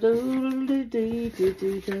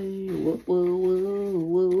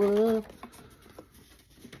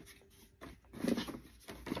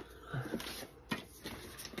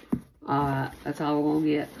 Alright, that's all we're gonna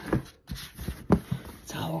get.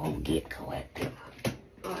 That's all we're gonna get, collective.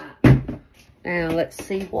 Now, let's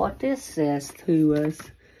see what this says to us.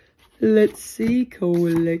 Let's see,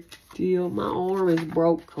 collective. My arm is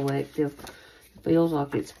broke, collective. It feels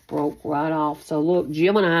like it's broke right off. So, look,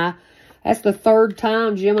 Gemini. That's the third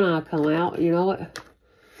time Gemini come out, you know it?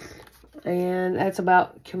 And that's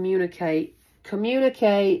about communicate.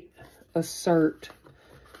 Communicate, assert.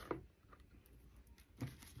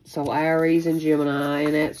 So, Aries and Gemini.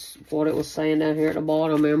 And that's what it was saying down here at the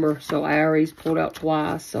bottom, remember? So, Aries pulled out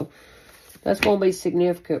twice. So, that's going to be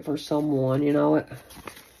significant for someone, you know.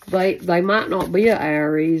 They might not be an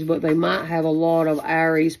Aries, but they might have a lot of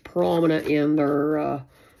Aries prominent in their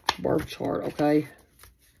birth chart, okay?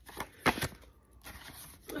 I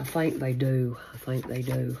think they do. Hang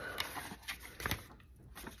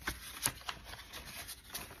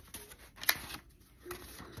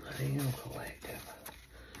on, collective.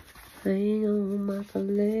 Hang on, my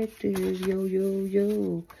collective.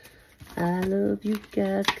 Yo. I love you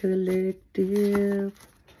guys, collective,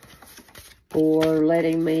 for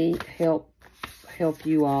letting me help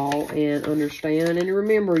you all and understand. And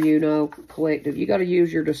remember, you know, collective, you got to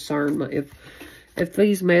use your discernment. If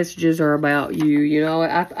these messages are about you, you know,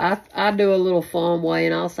 I do a little fun way,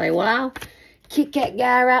 and I'll say, well, I'll kick that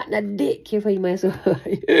guy right in the dick if he messes with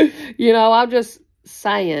me. You know, I'm just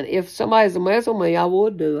saying, if somebody's a mess with me, I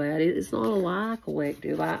would do that. It's not a lie,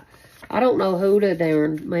 collective. I don't know who the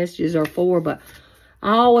darn messages are for, but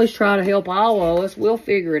I always try to help all of us. We'll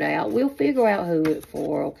figure it out. We'll figure out who it's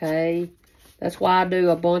for, okay? That's why I do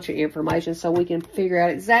a bunch of information, so we can figure out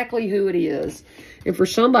exactly who it is. And for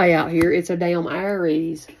somebody out here, it's a damn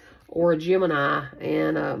Aries or a Gemini.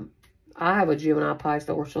 And I have a Gemini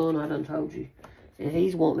Pisces son, I done told you. And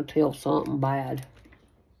he's wanting to tell something bad.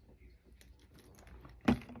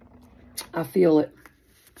 I feel it.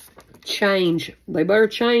 Change. They better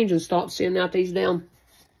change and stop sending out these damn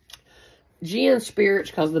Jinn spirits,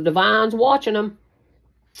 because the divine's watching them.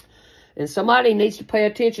 And somebody needs to pay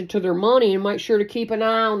attention to their money and make sure to keep an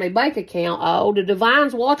eye on their bank account. Oh, the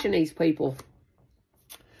divine's watching these people.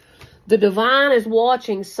 The divine is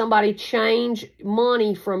watching somebody change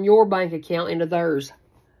money from your bank account into theirs.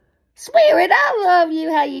 Spirit, I love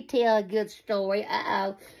you how you tell a good story.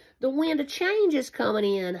 Uh-oh. The wind of change is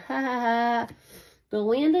coming in. Ha. The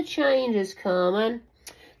wind of change is coming.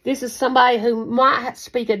 This is somebody who might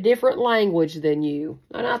speak a different language than you.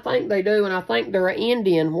 And I think they do. And I think they're an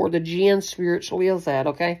Indian where the Jinn spiritual is at,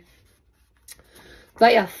 okay?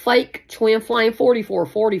 They a fake twin flame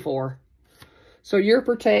 4444. So you're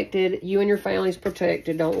protected. You and your family's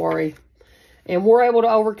protected. Don't worry. And we're able to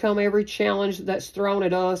overcome every challenge that's thrown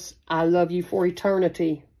at us. I love you for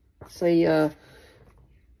eternity. See,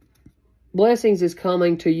 blessings is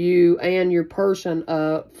coming to you and your person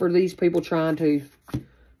for these people trying to,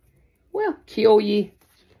 well, kill you.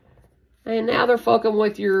 And now they're fucking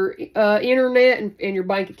with your internet and your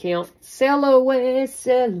bank account. Sell away,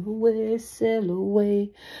 sell away, sell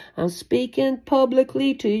away. I'm speaking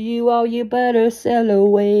publicly to you, all you better sell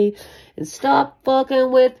away. And stop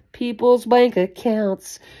fucking with people's bank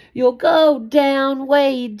accounts. You'll go down,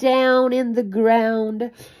 way down in the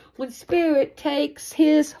ground. When Spirit takes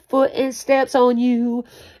his foot and steps on you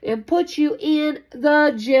and puts you in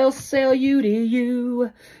the jail cell, you to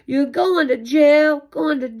you. You're going to jail,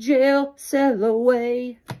 sell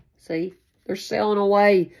away. See, they're selling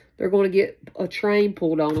away. They're going to get a train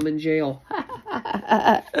pulled on them in jail.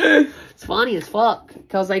 It's funny as fuck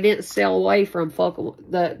because they didn't sell away from fucking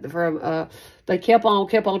they kept on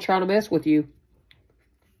trying to mess with you.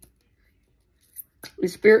 The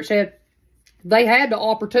Spirit said, they had the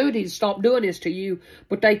opportunity to stop doing this to you,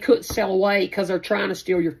 but they couldn't sell away because they're trying to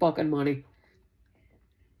steal your fucking money.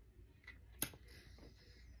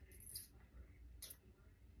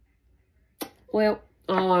 Well,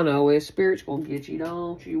 all I know is Spirit's going to get you.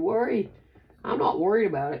 Don't you worry. I'm not worried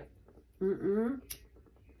about it.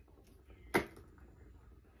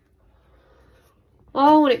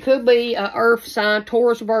 Oh, and it could be an earth sign,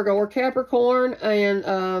 Taurus, Virgo, or Capricorn,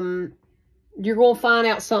 and you're going to find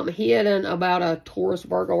out something hidden about a Taurus,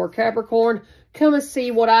 Virgo, or Capricorn. Come and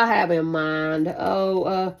see what I have in mind.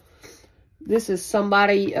 Oh, this is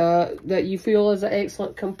somebody that you feel is an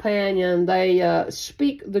excellent companion. They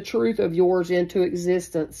speak the truth of yours into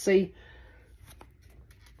existence. See,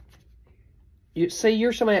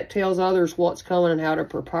 you're somebody that tells others what's coming and how to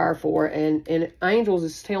prepare for it. And angels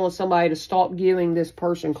is telling somebody to stop giving this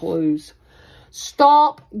person clues.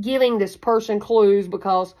 Stop giving this person clues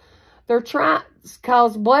because they're trying,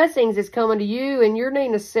 because blessings is coming to you and you're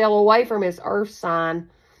needing to sell away from this earth sign.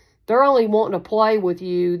 They're only wanting to play with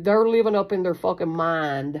you. They're living up in their fucking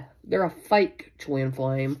mind. They're a fake twin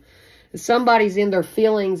flame. Somebody's in their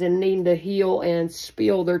feelings and needing to heal and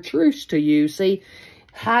spill their truths to you. See,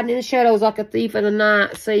 hiding in the shadows like a thief in the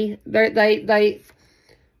night. See,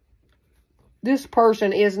 this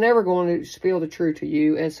person is never going to spill the truth to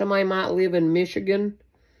you. And somebody might live in Michigan.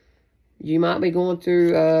 You might be going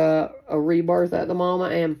through a rebirth at the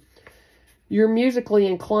moment, and you're musically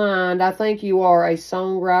inclined. I think you are a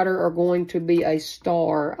songwriter or going to be a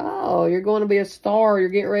star. Oh, you're going to be a star. You're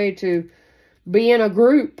getting ready to be in a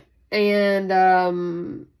group.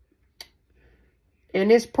 And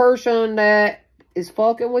this person that is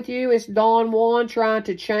fucking with you, it's Dawn One trying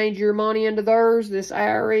to change your money into theirs. This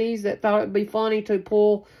Aries that thought it'd be funny to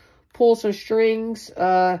pull some strings,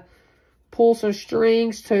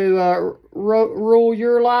 to rule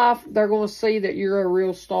your life. They're going to see that you're a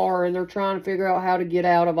real star, and they're trying to figure out how to get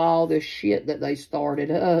out of all this shit that they started.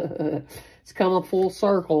 It's coming full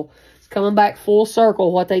circle. It's coming back full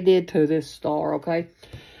circle what they did to this star, okay?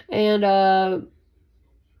 And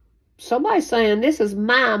somebody's saying, this is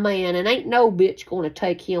my man, and ain't no bitch going to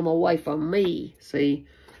take him away from me. See,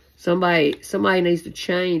 somebody needs to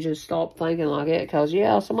change and stop thinking like that, because,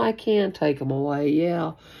 yeah, somebody can take him away,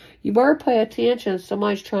 yeah. You better pay attention.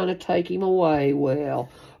 Somebody's trying to take him away. Well,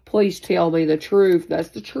 please tell me the truth. That's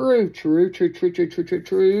the truth.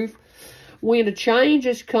 Truth. When a change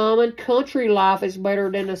is coming, country life is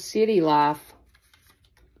better than a city life.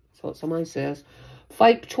 That's what somebody says.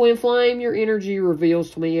 Fake twin flame, your energy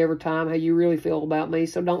reveals to me every time how you really feel about me.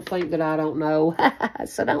 So don't think that I don't know.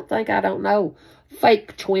 So don't think I don't know.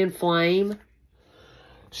 Fake twin flame.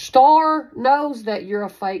 Star knows that you're a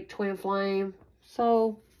fake twin flame.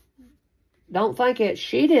 So don't think that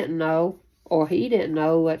she didn't know or he didn't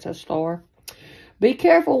know that's a star. Be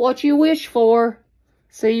careful what you wish for.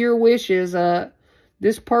 See your wishes.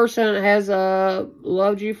 This person has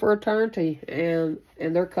loved you for eternity, and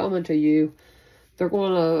they're coming to you. They're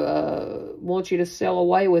going to want you to sail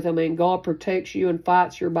away with them, and God protects you and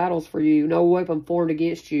fights your battles for you. No weapon formed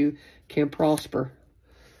against you can prosper.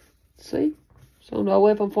 See? So no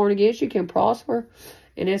weapon formed against you can prosper.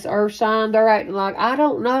 And this earth sign, they're acting like, I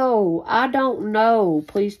don't know. I don't know.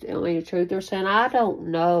 Please tell me the truth. They're saying, I don't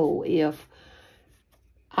know if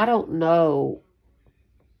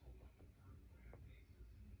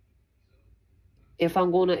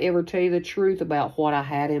I'm going to ever tell you the truth about what I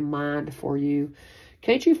had in mind for you.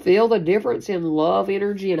 Can't you feel the difference in love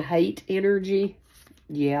energy and hate energy?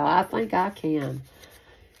 Yeah, I think I can.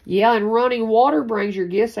 Yeah, and running water brings your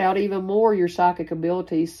gifts out even more, your psychic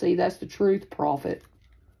abilities. See, that's the truth, prophet.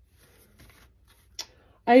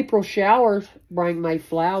 April showers bring May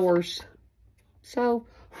flowers. So,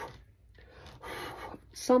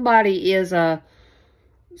 somebody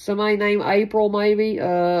named April maybe,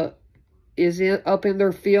 is up in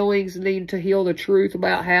their feelings, needing to heal the truth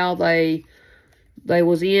about how they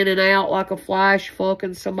was in and out like a flash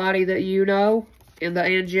fucking somebody that you know. And the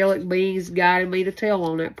angelic beings guided me to tell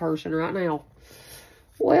on that person right now.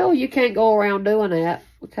 Well, you can't go around doing that,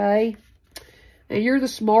 okay? And you're the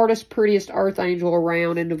smartest, prettiest earth angel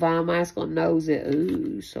around, and Divine Masculine knows it.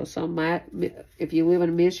 Ooh, so if you live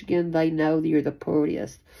in Michigan, they know that you're the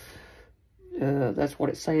prettiest. That's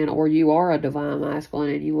what it's saying. Or you are a Divine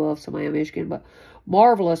Masculine and you love somebody in Michigan. But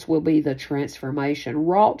marvelous will be the transformation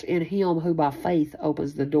wrought in him who by faith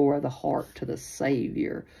opens the door of the heart to the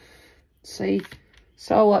Savior. See?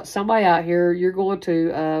 So somebody out here, you're going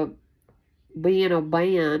to be in a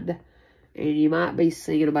band, and you might be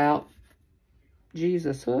singing about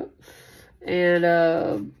Jesus. Huh?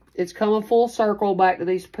 And it's coming full circle back to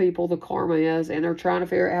these people, the karma is, and they're trying to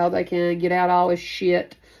figure out how they can get out all this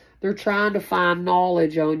shit. They're trying to find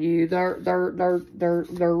knowledge on you.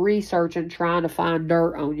 They're researching, trying to find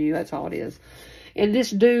dirt on you. That's all it is. And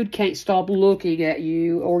this dude can't stop looking at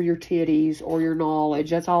you or your titties or your knowledge.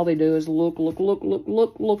 That's all they do is look,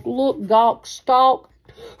 gawk, stalk,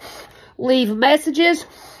 leave messages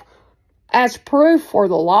as proof for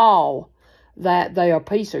the law that they are a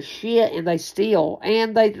piece of shit and they steal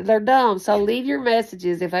and they're dumb. So leave your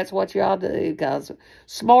messages if that's what y'all do, because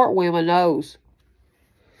smart women knows.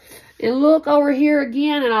 And look over here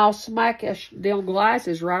again, and I'll smack them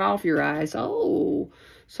glasses right off your eyes. Oh,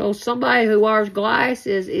 so somebody who wears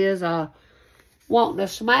glasses is wanting to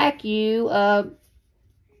smack you.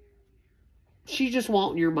 She's just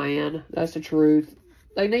wanting your man. That's the truth.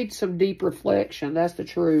 They need some deep reflection. That's the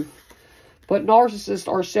truth. But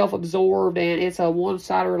narcissists are self-absorbed, and it's a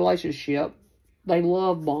one-sided relationship. They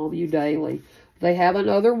love bomb you daily. They have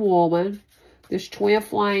another woman. This twin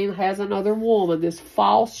flame has another woman. This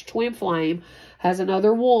false twin flame has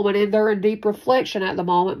another woman, and they're in deep reflection at the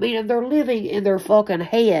moment, meaning they're living in their fucking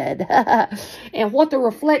head. And what they're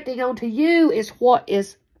reflecting onto you is what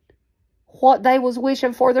they was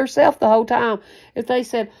wishing for themselves the whole time. If they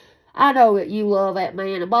said, I know that you love that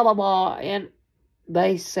man, and blah, blah, blah, and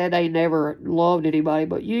they said they never loved anybody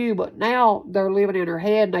but you, but now they're living in their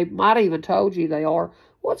head, and they might have even told you they are.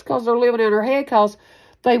 Well, it's because they're living in their head, because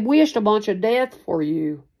they wished a bunch of death for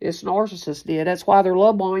you. This narcissist did. That's why they're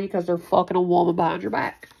love bombing you, because they're fucking a woman behind your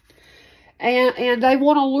back. And they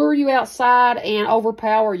want to lure you outside and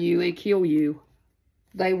overpower you and kill you.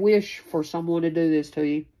 They wish for someone to do this to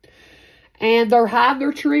you. And they're hiding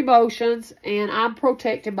their true emotions. And I'm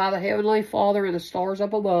protected by the Heavenly Father and the stars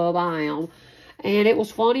up above. I am. And it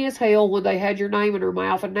was funny as hell when they had your name in their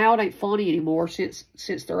mouth. And now it ain't funny anymore since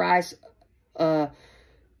they're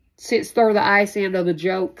the ice end of the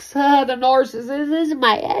jokes. The narcissist is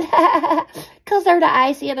mad. Because they're the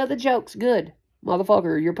ice end of the jokes. Good.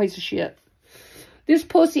 Motherfucker, you're a piece of shit. This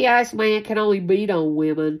pussy ass man can only beat on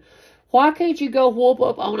women. Why can't you go whoop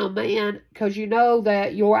up on a man? Because you know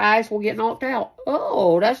that your ass will get knocked out.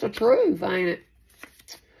 Oh, that's the truth, ain't it?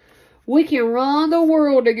 We can run the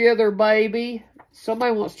world together, baby.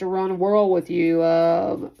 Somebody wants to run the world with you.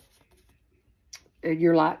 And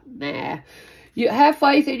you're like, nah. You have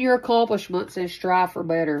faith in your accomplishments and strive for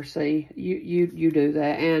better. See, you do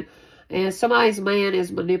that. And somebody's man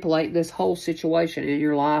is manipulating this whole situation in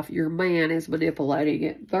your life. Your man is manipulating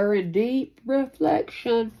it. They're in deep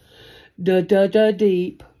reflection.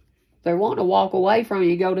 Deep. They want to walk away from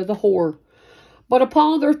you, go to the whore. But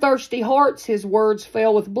upon their thirsty hearts, his words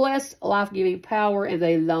fell with blessed, life-giving power, and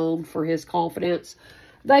they longed for his confidence.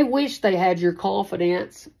 They wish they had your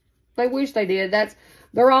confidence. They wish they did.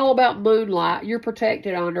 They're all about moonlight. You're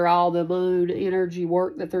protected under all the moon energy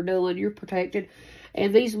work that they're doing. You're protected.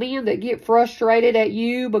 And these men that get frustrated at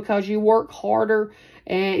you because you work harder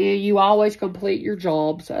and you always complete your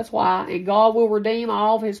jobs. That's why. And God will redeem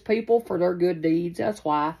all of his people for their good deeds. That's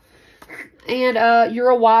why. And you're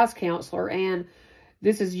a wise counselor. And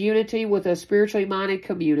this is unity with a spiritually minded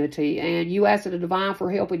community. And you ask the divine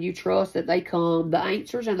for help and you trust that they come, the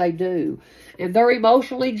answers, and they do. And they're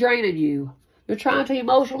emotionally draining you. They're trying to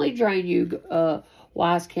emotionally drain you,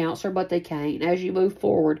 wise counselor, but they can't. As you move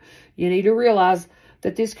forward, you need to realize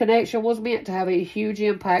that this connection was meant to have a huge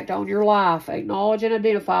impact on your life. Acknowledge and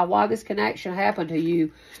identify why this connection happened to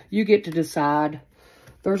you. You get to decide.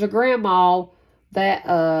 There's a grandma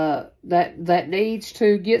that needs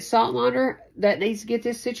to get something that needs to get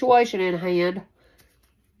this situation in hand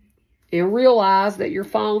and realize that your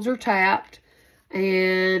phones are tapped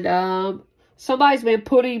and somebody's been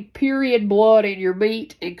putting period blood in your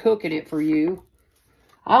meat and cooking it for you.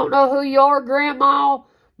 I don't know who you are, Grandma,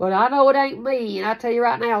 but I know it ain't me. And I tell you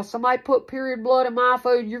right now, somebody put period blood in my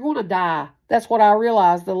food, you're going to die. That's what I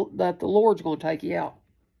realized, that the Lord's going to take you out.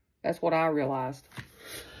 That's what I realized.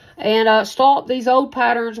 And stop these old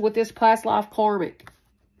patterns with this past life karmic.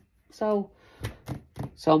 So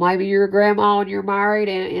maybe you're a grandma and you're married,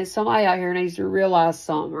 and somebody out here needs to realize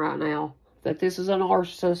something right now. That this is a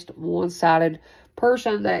narcissist, one-sided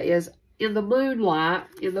person that is in the moonlight.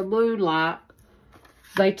 In the moonlight,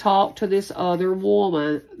 they talk to this other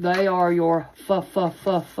woman. They are your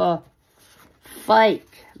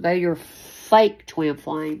fake. They're your fake twin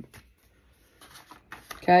flame.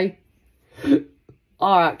 Okay?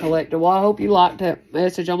 Alright, collector. Well, I hope you liked that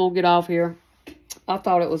message. I'm going to get off here. I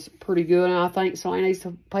thought it was pretty good, and I think somebody needs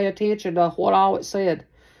to pay attention to what all it said.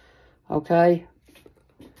 Okay?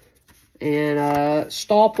 And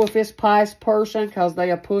stop with this past person, because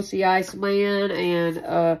they a pussy ass man,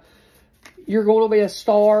 and you're going to be a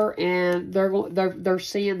star, and they're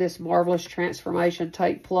seeing this marvelous transformation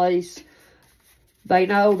take place. They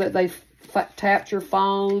know that they've tapped your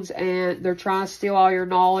phones, and they're trying to steal all your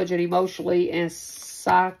knowledge, and emotionally and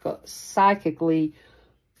psychically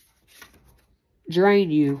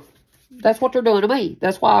drain you. That's what they're doing to me.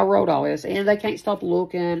 That's why I wrote all this. And they can't stop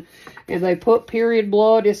looking. And they put period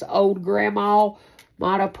blood. This old grandma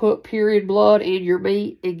might have put period blood in your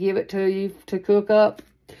meat and give it to you to cook up.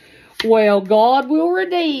 Well, God will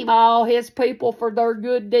redeem all his people for their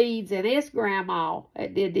good deeds. And this grandma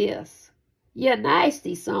that did this. You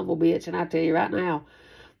nasty son of a bitch. And I tell you right now,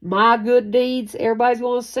 my good deeds, everybody's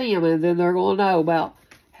going to see them. And then they're going to know about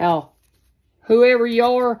how whoever you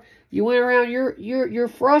are, you went around, you're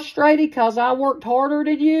frustrated because I worked harder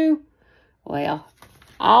than you. Well,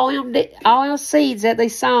 all them seeds that they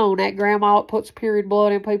sown, that grandma that puts period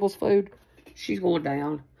blood in people's food, she's going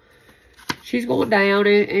down. She's going down,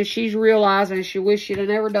 and she's realizing she wished she'd have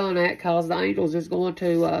never done that, because the angels is going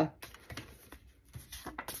to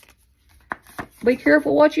be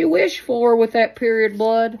careful what you wish for with that period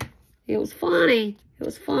blood. It was funny. It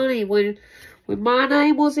was funny when my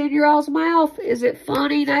name was in your all's mouth. Is it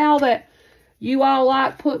funny now that you all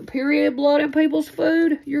like putting period blood in people's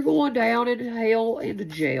food? You're going down into hell, into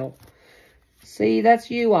jail. See, that's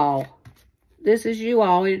you all. This is you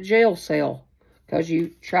all in jail cell. Because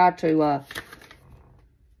you tried to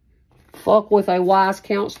fuck with a wise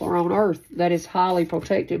counselor on earth that is highly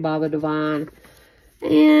protected by the divine.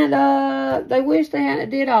 And they wish they hadn't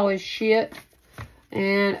did all this shit.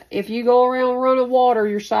 And if you go around running water,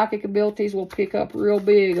 your psychic abilities will pick up real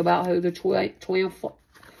big about who the fake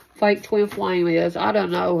twin flame is. I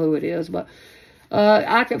don't know who it is, but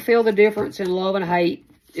I can feel the difference in love and hate.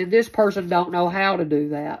 And this person don't know how to do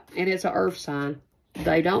that. And it's an earth sign.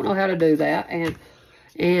 They don't know how to do that. And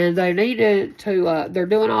they need to they're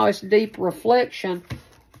doing all this deep reflection.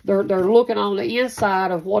 They're looking on the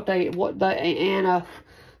inside of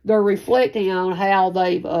they're reflecting on how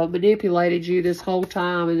they've manipulated you this whole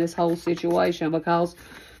time in this whole situation, because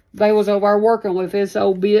they was over working with this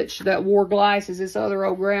old bitch that wore glasses, this other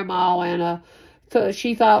old grandma, and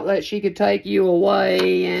she thought that she could take you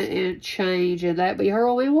away and change, and that be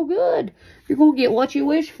her. Well, good. You're going to get what you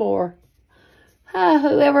wish for.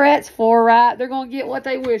 Whoever that's for, right? They're going to get what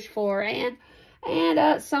they wish for. And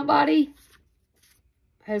somebody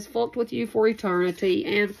has fucked with you for eternity,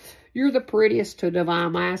 and you're the prettiest to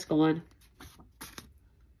divine masculine.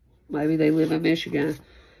 Maybe they live in Michigan,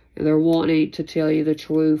 and they're wanting to tell you the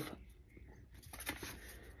truth.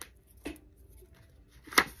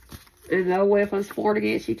 And no weapons formed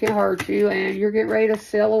against you can hurt you, and you're getting ready to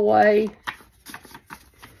sail away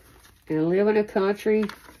and live in a country.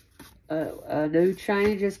 A new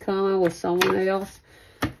change is coming with someone else,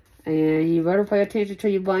 and you better pay attention to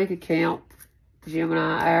your bank account,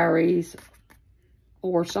 Gemini, Aries,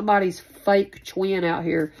 or somebody's fake twin out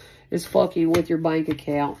here is fucking with your bank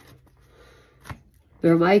account.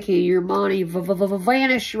 They're making your money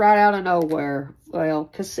vanish right out of nowhere. Well,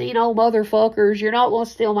 casino motherfuckers, you're not going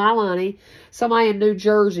to steal my money. Somebody in New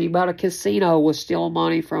Jersey about a casino was stealing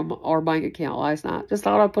money from our bank account last night. Just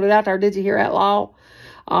thought I'd put it out there. Did you hear that, Law?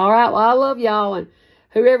 All right, well, I love y'all. And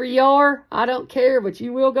whoever you are, I don't care, but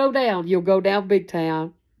you will go down. You'll go down big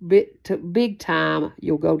time. Big time.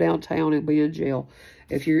 You'll go downtown and be in jail.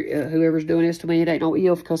 If you're whoever's doing this to me, it ain't no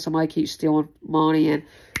if, because somebody keeps stealing money and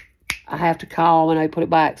I have to call them and they put it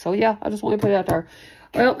back. So yeah, I just want to put it out there.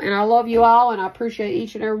 Well, and I love you all, and I appreciate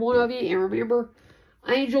each and every one of you. And remember,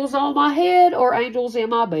 angels on my head or angels in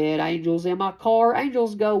my bed, angels in my car,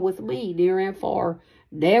 angels go with me near and far.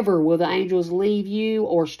 Never will the angels leave you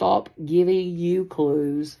or stop giving you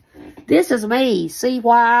clues. This is me. See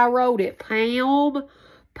why I wrote it. Pam,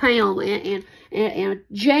 Pam, and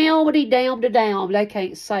Jamity Dam to Dam. They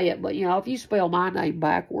can't say it, but, you know, if you spell my name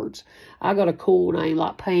backwards, I got a cool name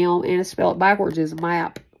like Pam, and spell it backwards is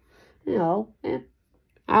map. You know, and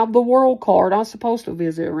I'm the world card. I'm supposed to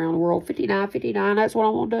visit around the world. 59, that's what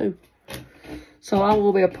I'm going to do. So I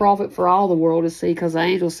want to be a prophet for all the world to see, because the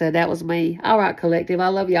angel said that was me. All right, collective, I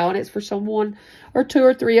love y'all, and it's for someone or 2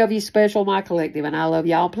 or 3 of you special, my collective, and I love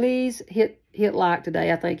y'all. Please hit like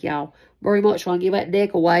today. I thank y'all very much. So I'll give that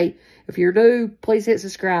deck away. If you're new, please hit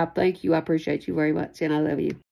subscribe. Thank you. I appreciate you very much, and I love you.